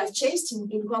people have chased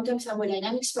in quantum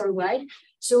thermodynamics for a while.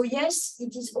 So yes,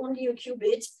 it is only a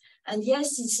qubit, and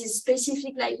yes, it is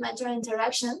specific light matter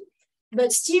interaction,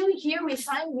 but still here we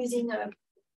find within a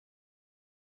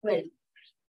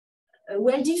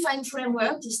well-defined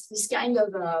framework this kind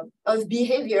of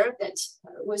behavior that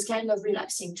was kind of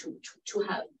relaxing to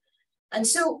have. And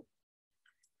so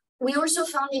we also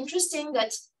found interesting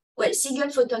that, well, single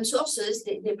photon sources,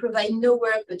 they provide no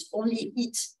work, but only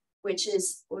heat, which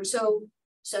is also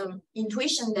some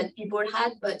intuition that people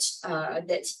had, but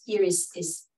that here is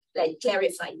like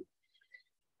clarified.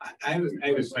 I have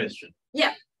a question.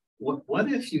 Yeah.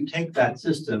 What if you take that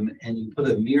system and you put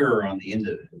a mirror on the end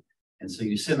of it? And so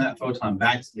you send that photon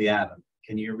back to the atom.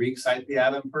 Can you re-excite the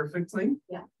atom perfectly?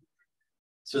 Yeah.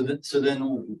 So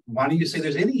then why do you say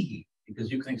there's any heat?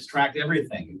 Because you can extract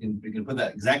everything. You can put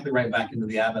that exactly right back into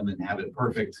the atom and have a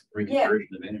perfect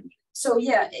reconversion of energy. So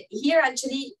yeah, here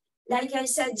actually, like I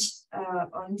said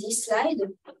on this slide,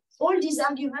 all these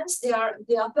arguments, they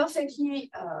are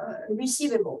perfectly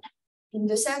receivable in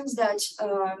the sense that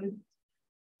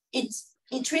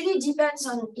it really depends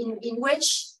on in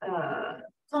which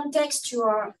context you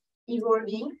are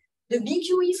evolving. The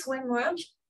BQE framework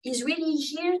is really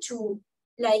here to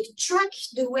like track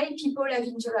the way people have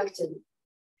interacted.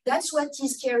 That's what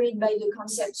is carried by the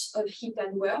concepts of heat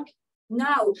and work.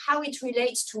 Now, how it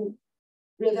relates to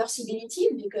reversibility,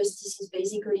 because this is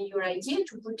basically your idea,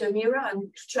 to put a mirror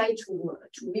and to try to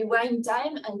rewind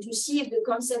time and to see if the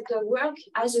concept of work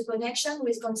has a connection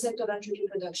with concept of entropy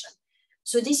production.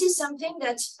 So this is something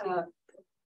that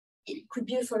it could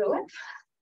be a follow-up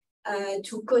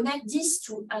to connect this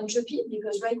to entropy,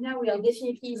 because right now we are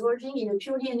definitely evolving in a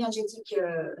purely energetic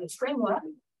framework.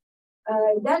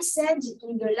 That said,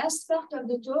 in the last part of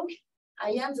the talk,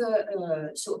 I have,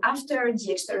 so after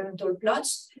the experimental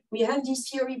plots, we have this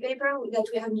theory paper that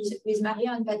we have with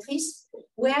Maria and Patrice,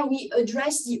 where we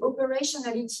address the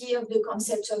operationality of the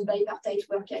concepts of bipartite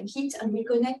work and heat, and we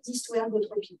connect this to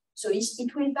ergotropy. So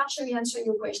it will partially answer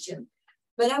your question.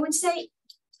 But I would say,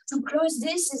 to close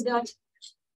this, is that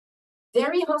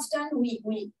very often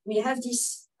we have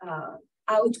this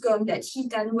outcome that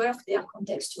heat and work, they are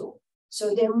contextual.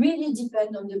 So they really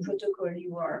depend on the protocol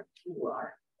you are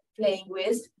playing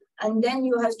with. And then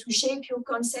you have to shape your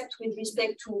concept with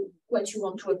respect to what you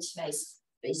want to optimize,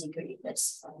 basically.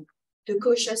 That's the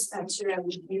cautious answer I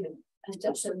would give in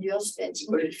terms of your spent in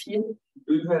the field.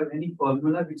 Do you have any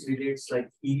formula which relates like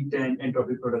heat and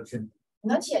entropy production?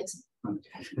 Not yet.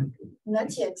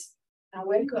 Not yet.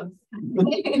 Welcome.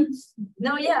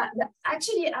 No, yeah.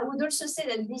 Actually, I would also say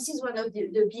that this is one of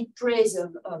the big praise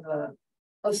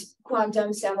of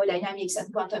quantum thermodynamics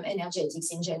and quantum energetics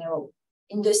in general,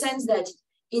 in the sense that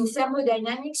in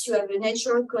thermodynamics, you have a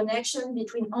natural connection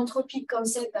between entropic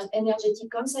concept and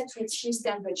energetic concept, which is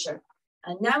temperature.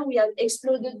 And now we have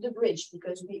exploded the bridge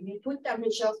because we put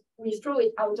temperature, we throw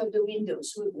it out of the window.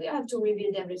 So we have to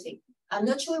rebuild everything. I'm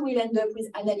not sure we'll end up with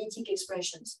analytic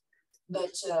expressions,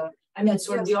 but I mean,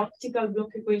 for the optical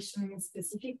block equation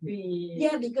specifically,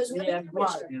 yeah, because we have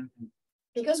temperature. Yeah.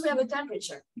 Because we have a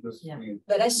temperature. Yeah.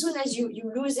 But as soon as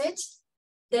you lose it,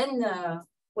 then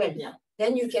well, yeah,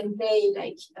 then you can play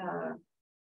like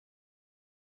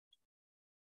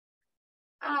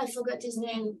I forgot his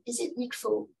name. Is it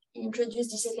Nickfo? He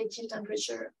introduced this effective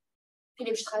temperature.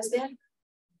 Philip Strasberg.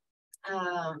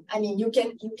 I mean, you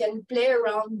can play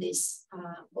around this,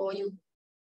 or you.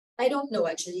 I don't know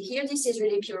actually. Here, this is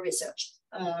really pure research.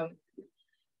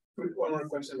 One more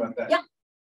question about that. Yeah.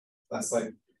 Last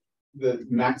slide. The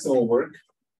maximal work,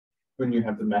 when you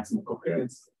have the maximal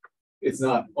coherence, it's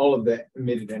not all of the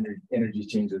emitted energy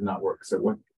change does not work. So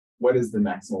what is the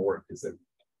maximal work? Is it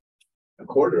a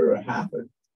quarter or a half?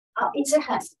 It's a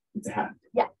half. It's a half.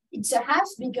 Yeah. It's a half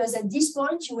because at this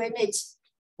point you emit,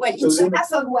 well, it's a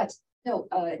half of what? No,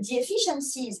 the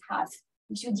efficiency is half.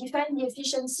 If you define the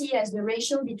efficiency as the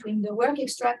ratio between the work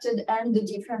extracted and the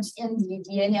difference in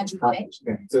the energy change.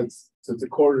 Okay. So it's a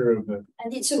quarter of a.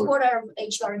 And it's a quarter of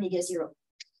h bar omega 0.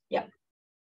 Yeah.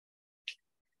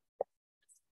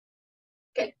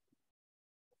 Okay.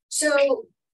 So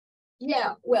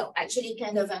yeah, well, actually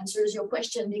kind of answers your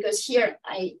question because here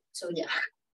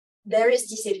there is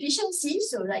this efficiency.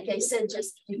 So like I said,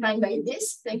 just defined by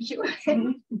this, thank you.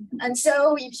 And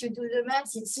so if you do the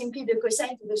math, it's simply the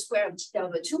cosine to the square of theta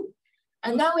over 2.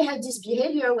 And now we have this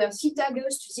behavior where theta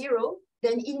goes to 0,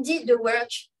 then indeed the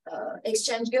work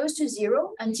exchange goes to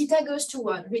 0 and theta goes to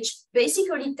 1, which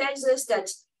basically tells us that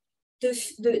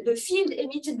the field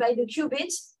emitted by the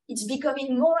qubit is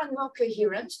becoming more and more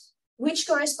coherent, which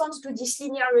corresponds to this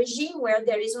linear regime where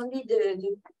there is only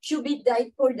the qubit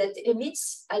dipole that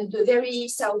emits at the very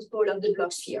south pole of the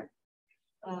Bloch sphere.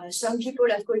 Some people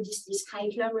have called this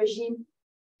Heitler regime,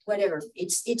 whatever.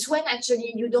 It's when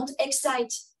actually you don't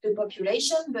excite the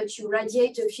population, but you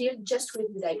radiate a field just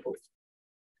with the dipole.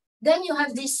 Then you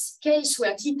have this case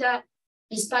where theta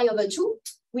is pi over 2,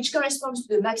 which corresponds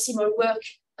to the maximal work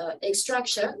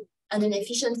extraction and an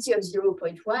efficiency of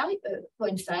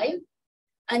 0.5.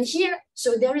 And here,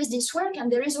 so there is this work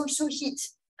and there is also heat.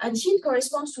 And heat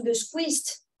corresponds to the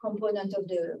squeezed component of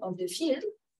the field.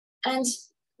 And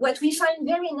what we find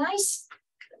very nice,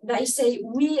 I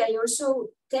also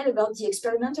tell about the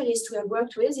experimentalists we have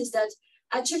worked with, is that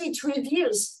actually it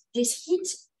reveals this heat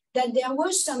that there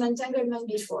was some entanglement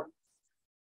before.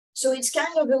 So it's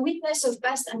kind of a witness of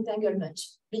past entanglement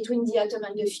between the atom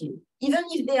and the field. Even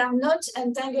if they are not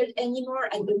entangled anymore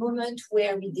at the moment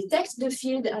where we detect the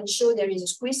field and show there is a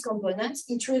squeeze component,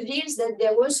 it reveals that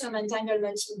there was some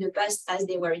entanglement in the past as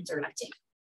they were interacting.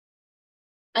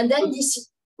 And then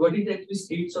what is actually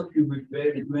states of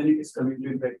qubit when it is coming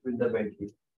to interact with the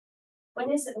battery?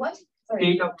 What is it? What? Sorry.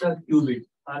 State of the qubit.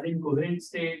 Are they in coherent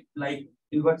state? Like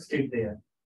in what state they are?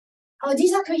 Oh,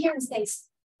 these are coherent states.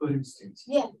 Coherent states.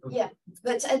 Yeah, okay. Yeah.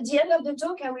 But at the end of the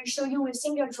talk, I will show you with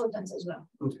single photons as well.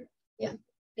 Okay. Yeah,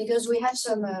 because we have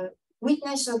some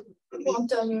witness of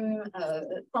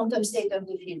quantum state of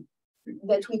the field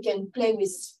that we can play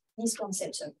with these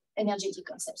concepts of energetic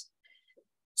concepts.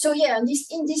 So yeah,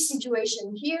 in this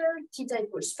situation here, theta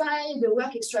equals pi, the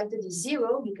work extracted is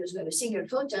 0 because we have a single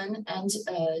photon, and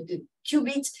the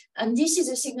qubit, and this is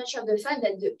a signature of the fact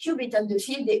that the qubit and the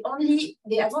field,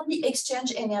 they have only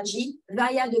exchanged energy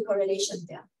via the correlation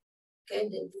term. Okay,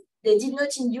 they did not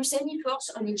induce any force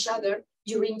on each other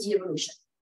during the evolution.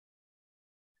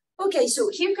 Okay, so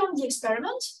here comes the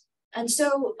experiment. And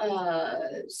so,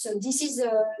 this is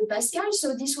Pascal.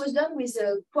 So this was done with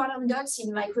quantum dots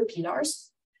in micropillars.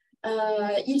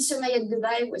 Ilse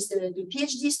Mayet-Debay was the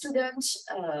PhD student,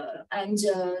 and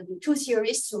the two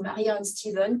theorists, so Maria and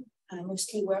Steven,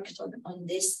 mostly worked on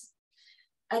this.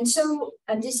 And so,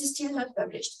 and this is still not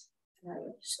published.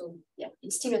 So yeah,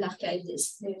 it's still an archive.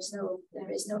 There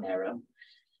is no error.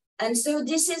 And so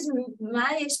this is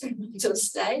my experimental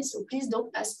slide. So please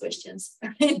don't ask questions.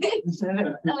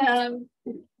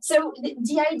 So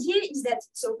the idea is that,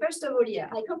 so first of all, yeah,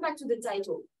 I come back to the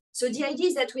title. So the idea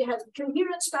is that we have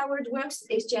coherence-powered work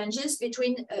exchanges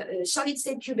between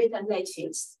solid-state qubit and light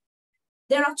fields.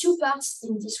 There are two parts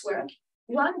in this work.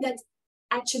 One that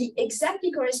actually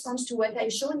exactly corresponds to what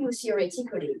I've shown you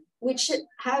theoretically, which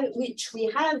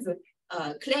we have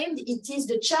claimed it is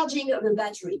the charging of a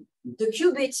battery. The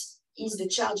qubit is the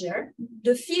charger.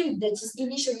 The field that is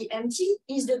initially empty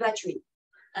is the battery.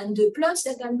 And the plots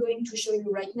that I'm going to show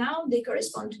you right now, they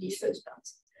correspond to the first part.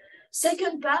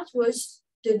 Second part was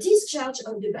the discharge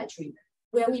of the battery,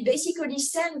 where we basically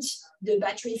sent the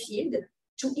battery field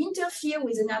to interfere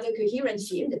with another coherent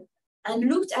field and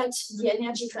looked at the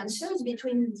energy transfers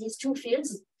between these two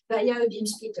fields via a beam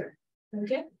splitter.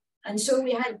 Okay, and so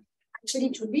we had actually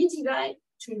to rederive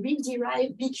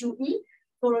BQE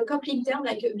for a coupling term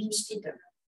like a beam splitter.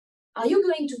 Are you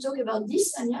going to talk about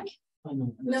this, Anyak?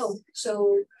 No.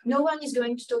 So no one is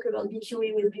going to talk about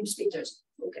BQE with beam splitters.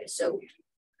 Okay, so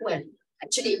well,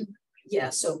 actually,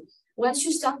 yeah. So once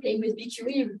you start playing with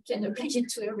BQE, you can apply it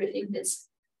to everything.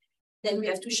 Then we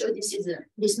have to show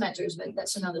this matters, but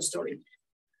that's another story.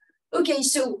 Okay,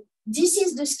 so this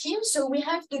is the scheme. So we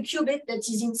have the qubit that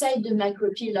is inside the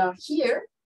micropillar here,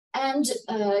 and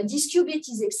this qubit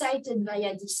is excited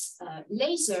via this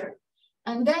laser,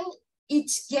 and then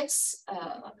it gets,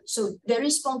 so there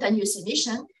is spontaneous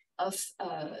emission of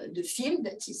the field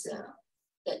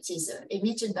that is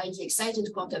emitted by the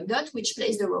excited quantum dot, which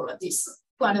plays the role of this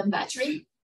quantum battery.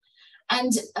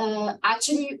 And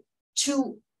actually,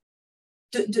 to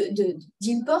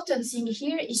the important thing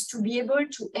here is to be able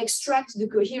to extract the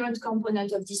coherent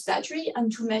component of this battery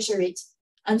and to measure it.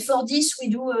 And for this, we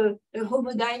do a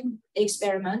homodyne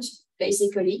experiment,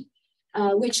 basically,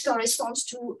 which corresponds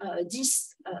to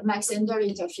this Mach-Zehnder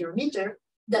interferometer.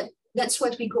 That's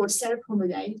what we call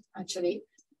self-homodyne, actually,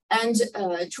 and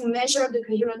to measure the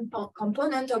coherent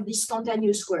component of this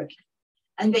spontaneous work.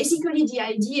 And basically, the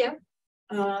idea,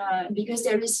 because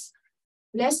there is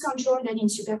less control than in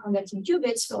superconducting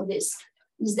qubits for this,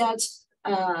 is that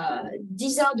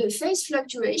these are the phase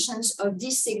fluctuations of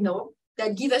this signal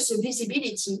that give us a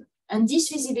visibility, and this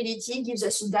visibility gives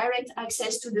us direct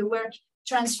access to the work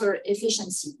transfer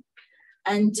efficiency.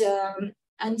 And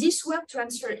this work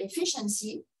transfer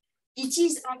efficiency, it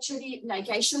is actually, like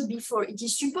I showed before, it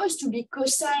is supposed to be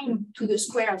cosine to the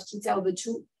square of theta over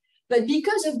 2, but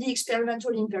because of the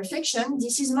experimental imperfection,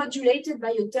 this is modulated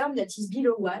by a term that is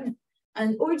below 1,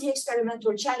 and all the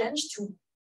experimental challenge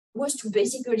was to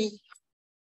basically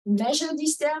measure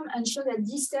this term and show that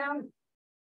this term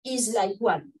is like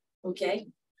 1, okay?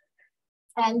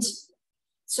 And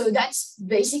so that's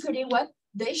basically what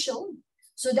they showed.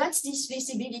 So that's this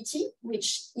visibility,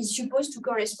 which is supposed to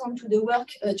correspond to the work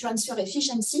transfer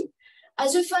efficiency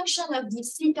as a function of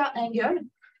this theta angle,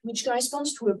 which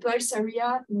corresponds to a pulse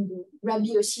area in the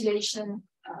Rabi oscillation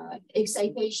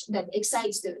excitation that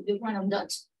excites the quantum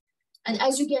dot. And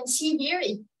as you can see here,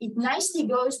 it nicely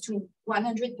goes to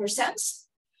 100%.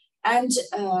 And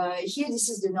here, this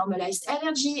is the normalized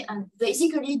energy. And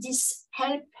basically, this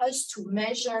helps us to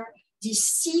measure this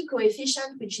C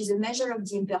coefficient, which is a measure of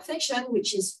the imperfection,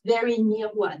 which is very near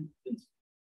 1.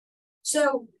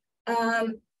 So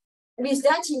with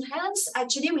that in hands,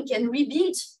 actually, we can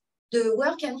rebuild the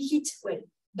work and heat, well,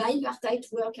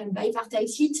 bipartite work and bipartite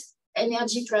heat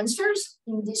energy transfers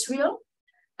in this wheel.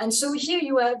 And so here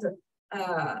you have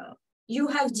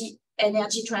the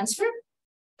energy transfer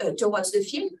towards the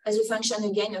field as a function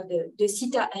again of the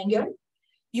theta angle.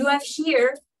 You have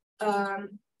here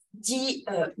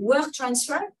the work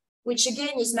transfer, which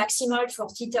again is maximal for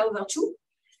theta over 2.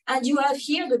 And you have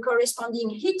here the corresponding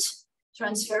heat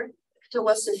transfer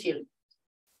towards the field.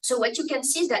 So what you can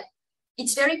see is that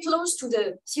it's very close to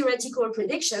the theoretical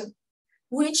prediction,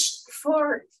 which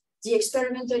for the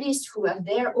experimentalists who have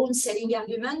their own selling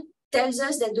argument tells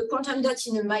us that the quantum dot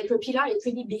in a micropillar, it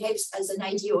really behaves as an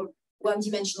ideal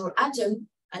one-dimensional atom,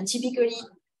 and typically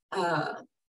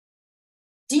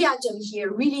the atom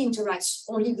here really interacts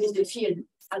only with the field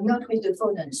and not with the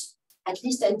phonons, at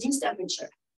least at this temperature.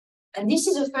 And this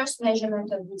is the first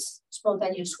measurement of this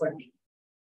spontaneous work.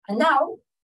 And now,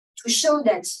 to show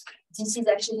that this is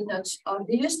actually not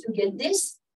obvious to get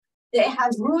this, they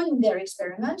have ruined their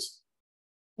experiment,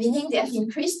 meaning they have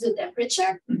increased the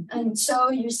temperature. And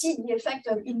so you see the effect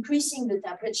of increasing the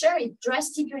temperature. It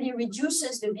drastically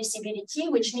reduces the visibility,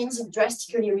 which means it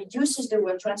drastically reduces the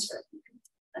work transfer.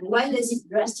 And why does it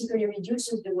drastically reduce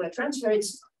the work transfer?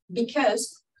 It's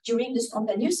because during the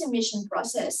spontaneous emission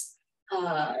process,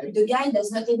 the guide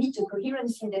does not emit a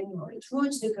coherent field anymore. It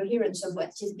ruins the coherence of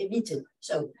what is emitted.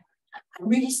 So I'm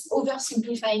really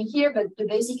oversimplifying here, but the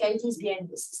basic idea is behind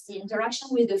this. It's the interaction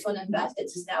with the phonon bath that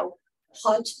is now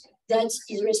hot that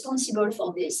is responsible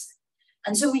for this.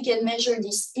 And so we can measure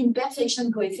this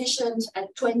imperfection coefficient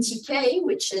at 20K,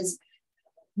 which is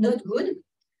not good,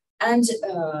 and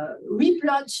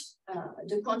replot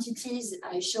the quantities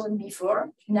I've shown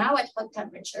before, now at hot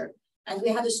temperature. And we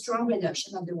have a strong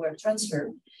reduction of the work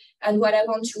transfer. And what I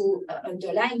want to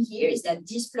underline here is that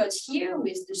this plot here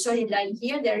with the solid line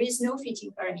here, there is no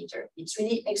fitting parameter. It's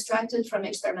really extracted from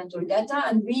experimental data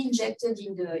and re-injected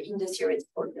in the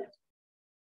theoretical data.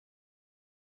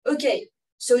 Okay,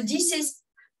 so this is,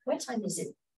 what time is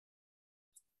it?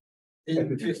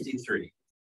 10:53.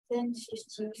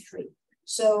 10:53.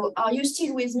 So are you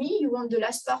still with me? You want the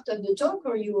last part of the talk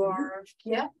or you are,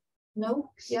 yeah?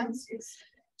 No? Yeah?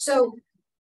 So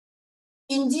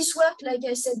in this work, like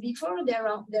I said before, there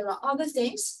are other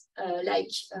things,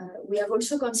 we have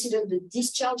also considered the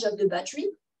discharge of the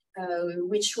battery,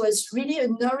 which was really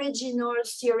an original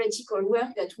theoretical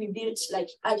work that we built like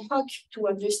ad hoc to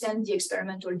understand the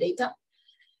experimental data.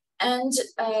 And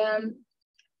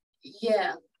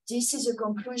yeah, this is a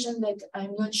conclusion that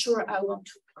I'm not sure I want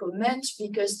to comment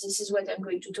because this is what I'm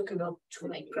going to talk about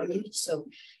tonight probably. So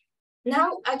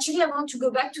now actually I want to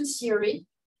go back to theory.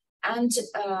 And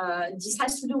this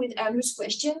has to do with Andrew's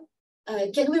question.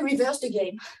 Can we reverse the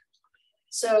game?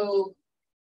 So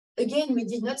again, we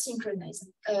did not synchronize.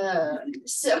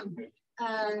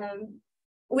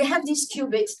 We have this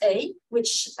qubit A,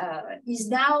 which is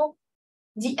now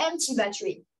the empty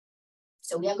battery.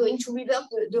 So we are going to revert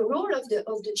the role of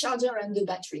the charger and the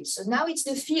battery. So now it's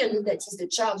the field that is the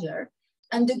charger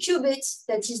and the qubit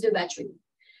that is the battery.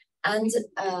 And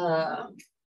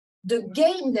the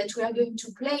game that we are going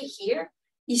to play here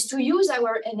is to use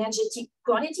our energetic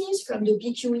quantities from the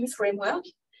BQE framework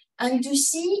and to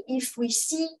see if we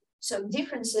see some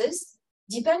differences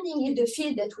depending if the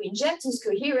field that we inject is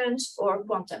coherent or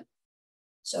quantum.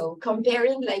 So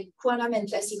comparing like quantum and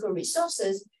classical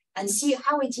resources and see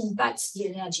how it impacts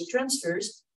the energy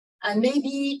transfers and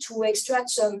maybe to extract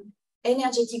some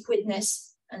energetic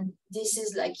witness. And this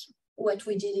is like what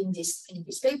we did in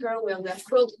this paper where we have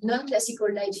called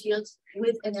non-classical light fields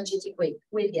with energetic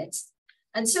waveguides.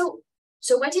 And so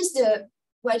what is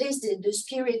the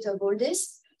spirit of all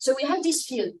this? So we have this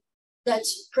field that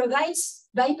provides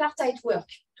bipartite work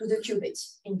to the qubit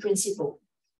in principle,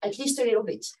 at least a little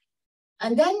bit.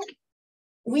 And then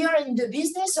we are in the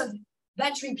business of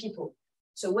battery people.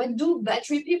 So what do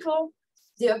battery people?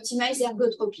 They optimize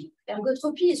ergotropy.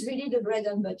 Ergotropy is really the bread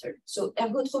and butter. So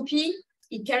ergotropy,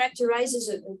 it characterizes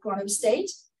a quantum state,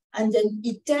 and then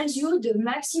it tells you the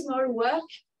maximal work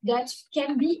that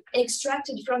can be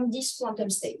extracted from this quantum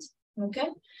state, okay?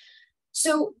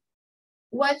 So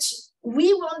what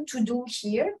we want to do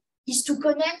here is to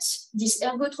connect this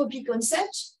ergotropy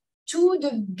concept to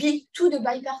the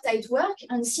bipartite work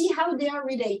and see how they are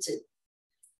related.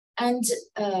 And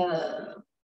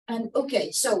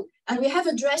okay, so, and we have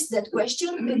addressed that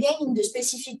question again in the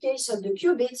specific case of the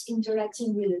qubits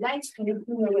interacting with the light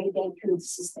connecting a waveguide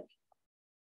system.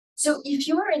 So if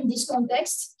you are in this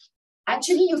context,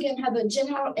 actually you can have a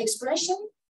general expression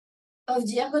of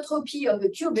the ergotropy of a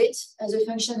qubit as a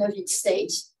function of its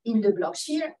state in the Bloch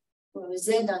sphere.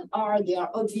 Z and R, they are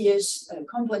obvious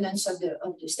components of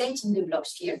the state in the Bloch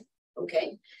sphere,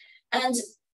 okay? And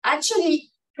actually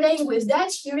playing with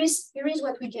that, here is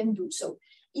what we can do. So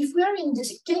if we are in the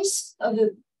case of a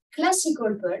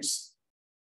classical pulse,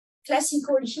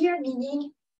 classical here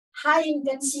meaning high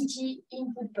intensity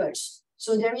input pulse.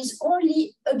 So there is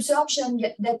only absorption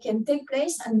that can take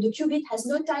place and the qubit has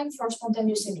no time for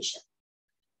spontaneous emission.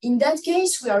 In that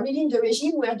case, we are really in the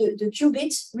regime where the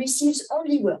qubit receives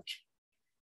only work.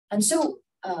 And so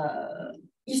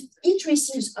if it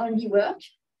receives only work,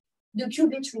 the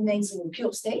qubit remains in a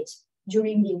pure state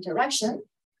during the interaction,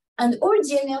 and all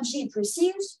the energy it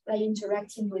receives by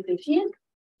interacting with the field,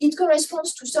 it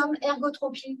corresponds to some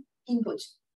ergotropy input,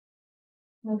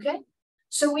 okay?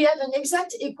 So we have an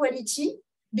exact equality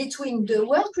between the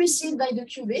work received by the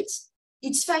qubit,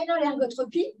 its final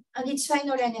ergotropy, and its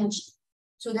final energy.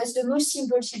 So that's the most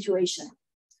simple situation,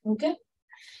 okay?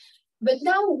 But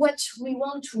now what we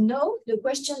want to know, the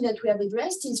question that we have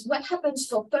addressed is what happens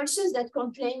for pulses that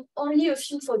contain only a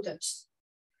few photons?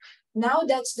 Now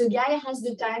that the guy has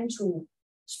the time to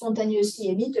spontaneously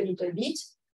emit a little bit,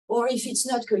 or if it's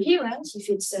not coherent, if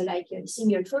it's like a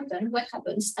single photon, what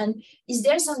happens? And is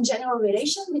there some general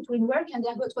relation between work and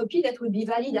ergotropy that would be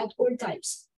valid at all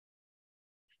times?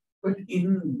 But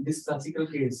in this classical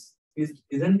case,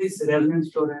 isn't this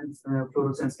resonance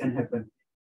fluorescence can happen?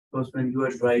 Because when you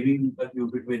are driving a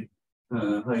qubit with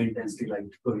high intensity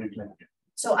light, coherent light.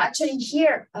 So actually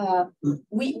here,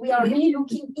 we are really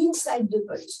looking inside the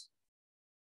pulse.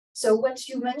 So what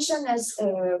you mentioned as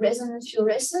resonance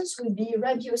fluorescence would be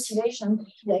radio oscillation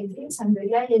like this, and the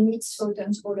guy emits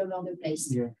photons all over the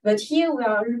place. Yeah. But here we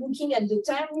are looking at the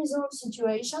time resolved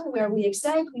situation where we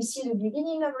excite, we see the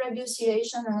beginning of radio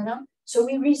oscillation, so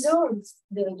we resolve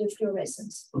the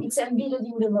fluorescence. Okay. It's embedded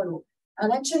in the model.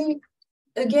 And actually,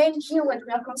 again, here what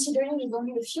we are considering is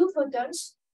only a few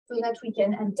photons so that we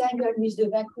can entangle with the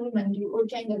vacuum and do all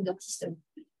kinds of dirty stuff.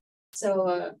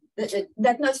 So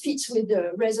that not fits with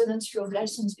the resonance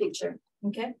fluorescence picture,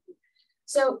 okay?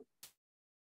 So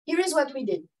here is what we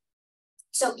did.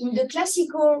 So in the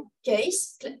classical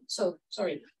case,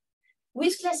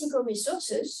 with classical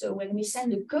resources, so when we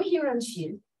send a coherent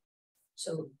field,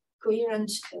 so coherent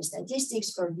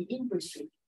statistics for the input field,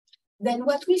 then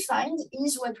what we find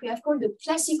is what we have called the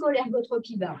classical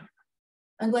ergotropy bar.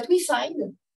 And what we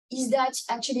find is that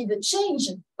actually the change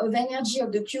of energy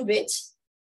of the qubit.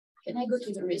 Can I go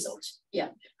to the result? Yeah,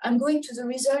 I'm going to the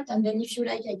result, and then if you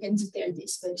like, I can detail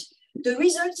this. But the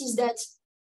result is that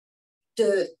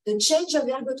the change of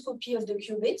ergotropy of the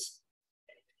qubit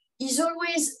is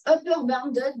always upper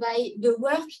bounded by the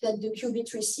work that the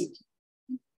qubit received,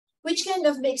 which kind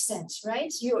of makes sense,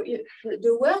 right?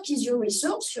 The work is your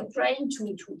resource. You're trying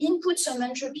to input some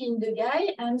entropy in the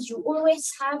guy, and you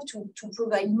always have to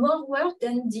provide more work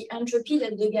than the entropy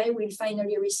that the guy will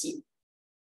finally receive.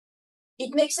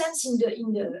 It makes sense in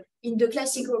the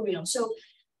classical realm. So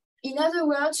In other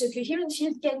words, a coherent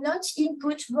field cannot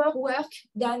input more work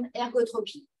than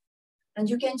ergotropy. And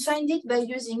you can find it by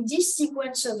using this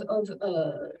sequence of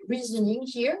reasoning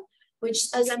here, which,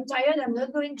 as I'm tired, I'm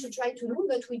not going to try to do,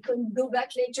 but we can go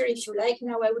back later if you like.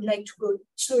 Now I would like to go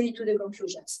slowly to the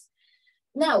conclusions.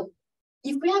 Now,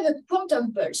 if we have a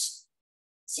quantum pulse,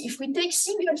 see, if we take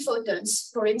single photons,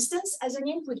 for instance, as an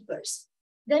input pulse,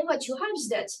 then what you have is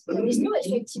that there is no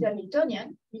effective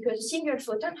Hamiltonian because a single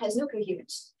photon has no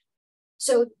coherence.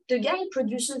 So the guy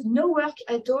produces no work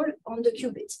at all on the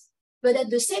qubit. But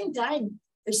at the same time,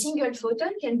 a single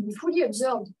photon can be fully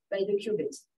absorbed by the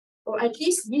qubit, or at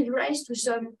least give rise to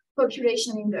some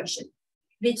population inversion,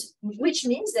 which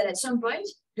means that at some point,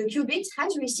 the qubit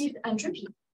has received ergotropy,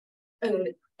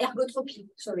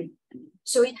 sorry.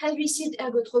 So it has received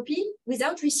ergotropy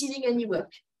without receiving any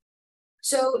work.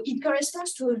 So it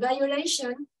corresponds to a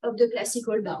violation of the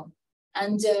classical bound.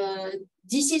 And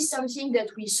this is something that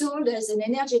we sold as an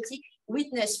energetic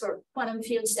witness for quantum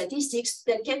field statistics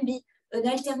that can be an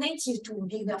alternative to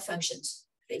Wigner functions,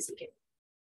 basically.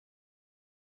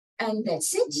 And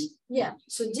that's it. Yeah,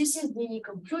 so this is the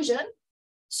conclusion.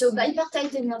 So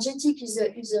bipartite energetic is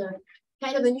a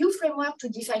kind of a new framework to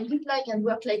define heat-like and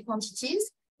work-like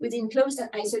quantities within closed and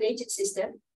isolated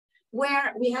system,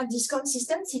 where we have this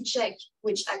consistency check,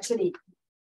 which actually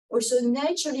also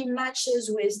naturally matches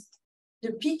with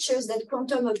the pictures that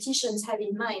quantum opticians have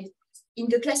in mind. In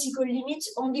the classical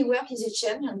limits, only work is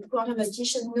achieved, and quantum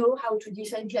opticians know how to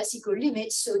define classical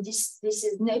limits. So this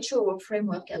is natural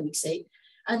framework, I would say.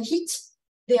 And heat,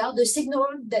 they are the signal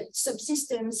that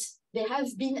subsystems, they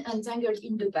have been entangled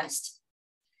in the past.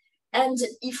 And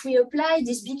if we apply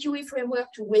this BQE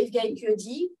framework to waveguide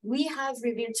QD, we have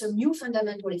revealed some new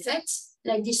fundamental effects,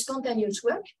 like this spontaneous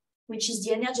work, which is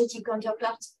the energetic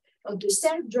counterpart of the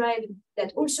self-drive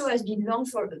that also has been known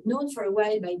for a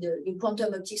while by the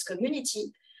quantum optics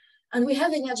community. And we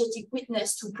have energetic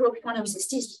witness to probe quantum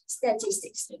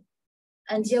statistics.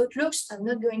 And the outlooks, I'm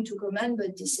not going to comment,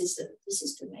 but this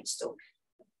is tonight's talk.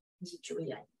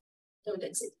 So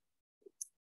that's it.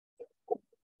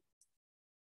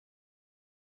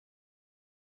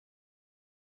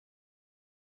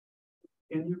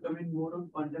 Can you comment more on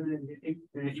quantum energetic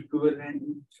equivalent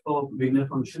of Wigner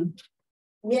function?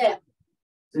 Yeah.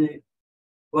 Say,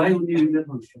 why only Wigner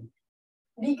function?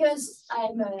 Because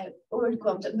I'm an old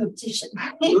quantum optician.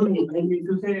 No, I mean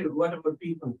to say, what about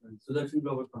P functions? So that's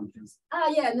about functions.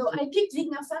 Yeah, no, I picked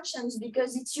Wigner functions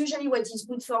because it's usually what is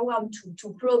put forward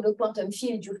to probe a quantum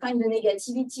field. You find the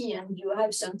negativity and you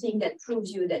have something that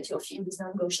proves you that your field is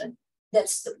non-Gaussian.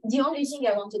 That's the only thing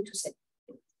I wanted to say.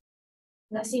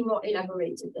 Nothing more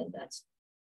elaborated than that.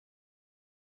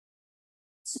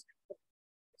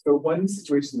 So one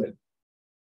situation that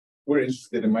we're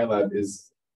interested in my lab is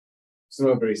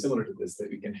somewhat very similar to this, that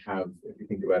we can have, if you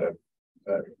think about a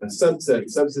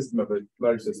subsystem of a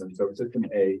large system. So system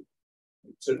A,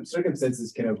 certain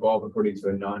circumstances can evolve according to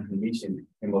a non-Hermitian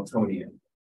Hamiltonian,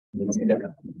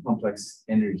 complex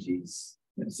energies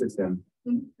in a system.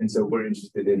 And so we're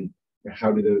interested in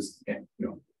how do those,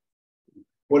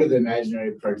 what are the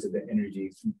imaginary parts of the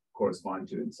energy correspond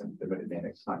to in some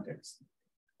thermodynamic context?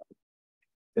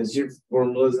 Does your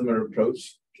formalism or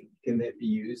approach, can that be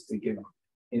used to give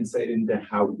insight into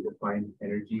how we define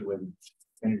energy when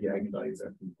energy eigenvalues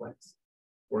are complex,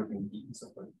 working heat and so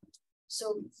forth?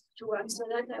 So to answer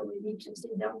that, I will need to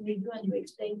sit down with you and you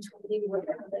explain to me what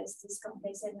this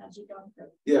complex energy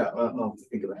concept. Yeah, I'll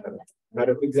think about how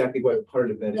to exactly what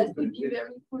part of that is. That would be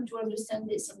very cool to understand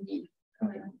this indeed.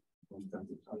 Okay.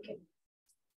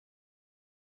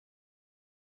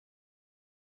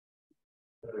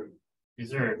 Is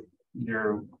there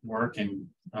your work in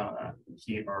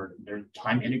here are there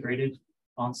time integrated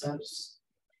concepts?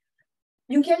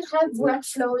 You can have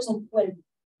workflows and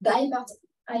bipartite.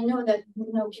 I know that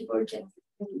people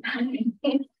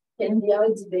can be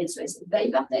out debates with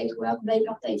bipartite work,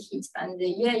 bipartite heat, and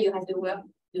you have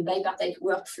the bipartite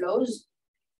workflows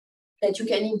that you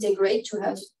can integrate to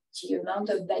have the amount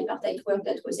of bipartite work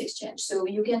that was exchanged. So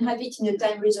you can have it in a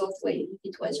time-resolved way, if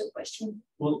it was your question.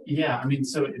 Well, yeah, I mean,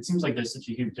 so it seems like there's such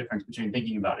a huge difference between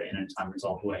thinking about it in a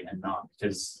time-resolved way and not,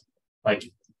 because,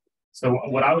 so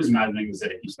what I was imagining is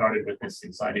that if you started with this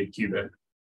excited qubit,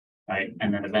 right,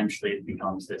 and then eventually it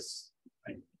becomes this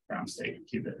ground state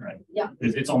qubit, right? Yeah.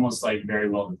 It's almost like very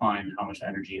well defined how much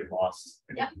energy it lost,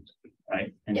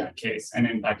 right, in that case. And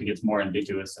in fact, it gets more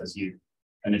ambiguous as you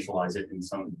initialize it in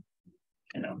some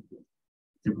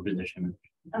superposition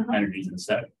energies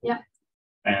instead. Yeah.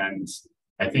 And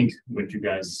I think what you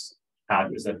guys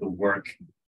had was that the work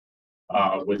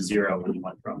was zero when you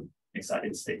went from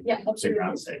excited state to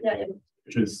ground state. Yeah.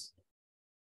 Which is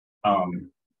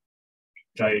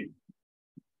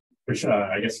Which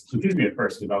I guess confused me at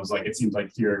first because I was like, it seems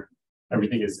like here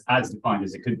everything is as defined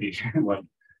as it could be. Like,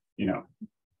 you know,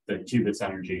 the qubits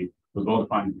energy was well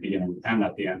defined at the beginning and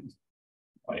at the end.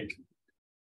 Like,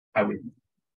 I would,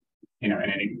 you know,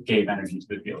 and it gave energy to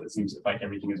the field. It seems like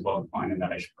everything is well defined and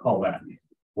that I should call that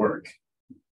work.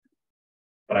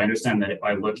 But I understand that if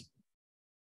I look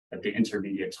at the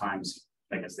intermediate times,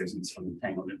 I guess there's some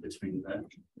entanglement between the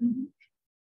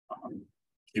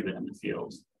qubit and the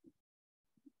field.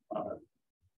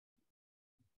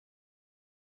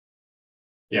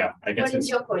 Yeah, I guess. What is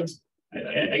your point?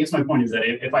 I guess my point is that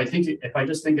if I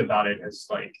just think about it as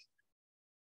like,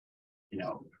 you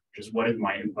know, just what is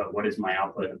my input, what is my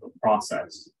output of the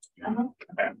process?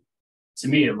 Okay. To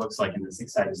me, it looks like in this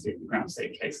excited state and ground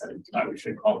state case that I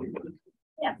should call it.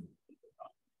 Yeah.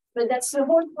 But that's the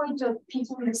whole point of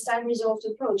picking the time resolved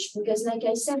approach, because like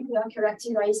I said, we are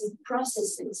characterizing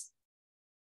processes.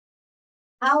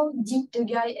 How did the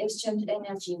guy exchange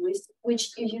energy with,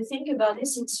 which if you think about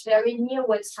this, it's very near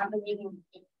what's happening in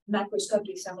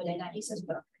macroscopic thermodynamics as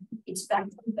well. It's back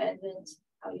dependent,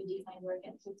 how you define work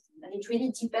and heat. And it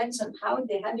really depends on how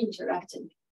they have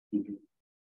interacted.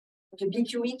 The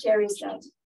BQE carries that,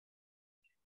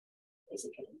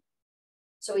 basically.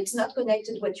 So it's not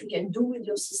connected what you can do with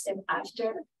your system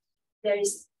after. There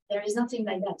is nothing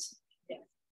like that there.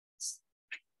 It's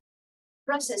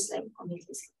process like on it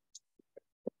is.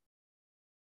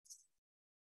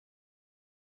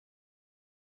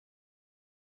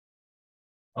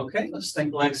 Okay, let's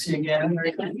thank Alexia again.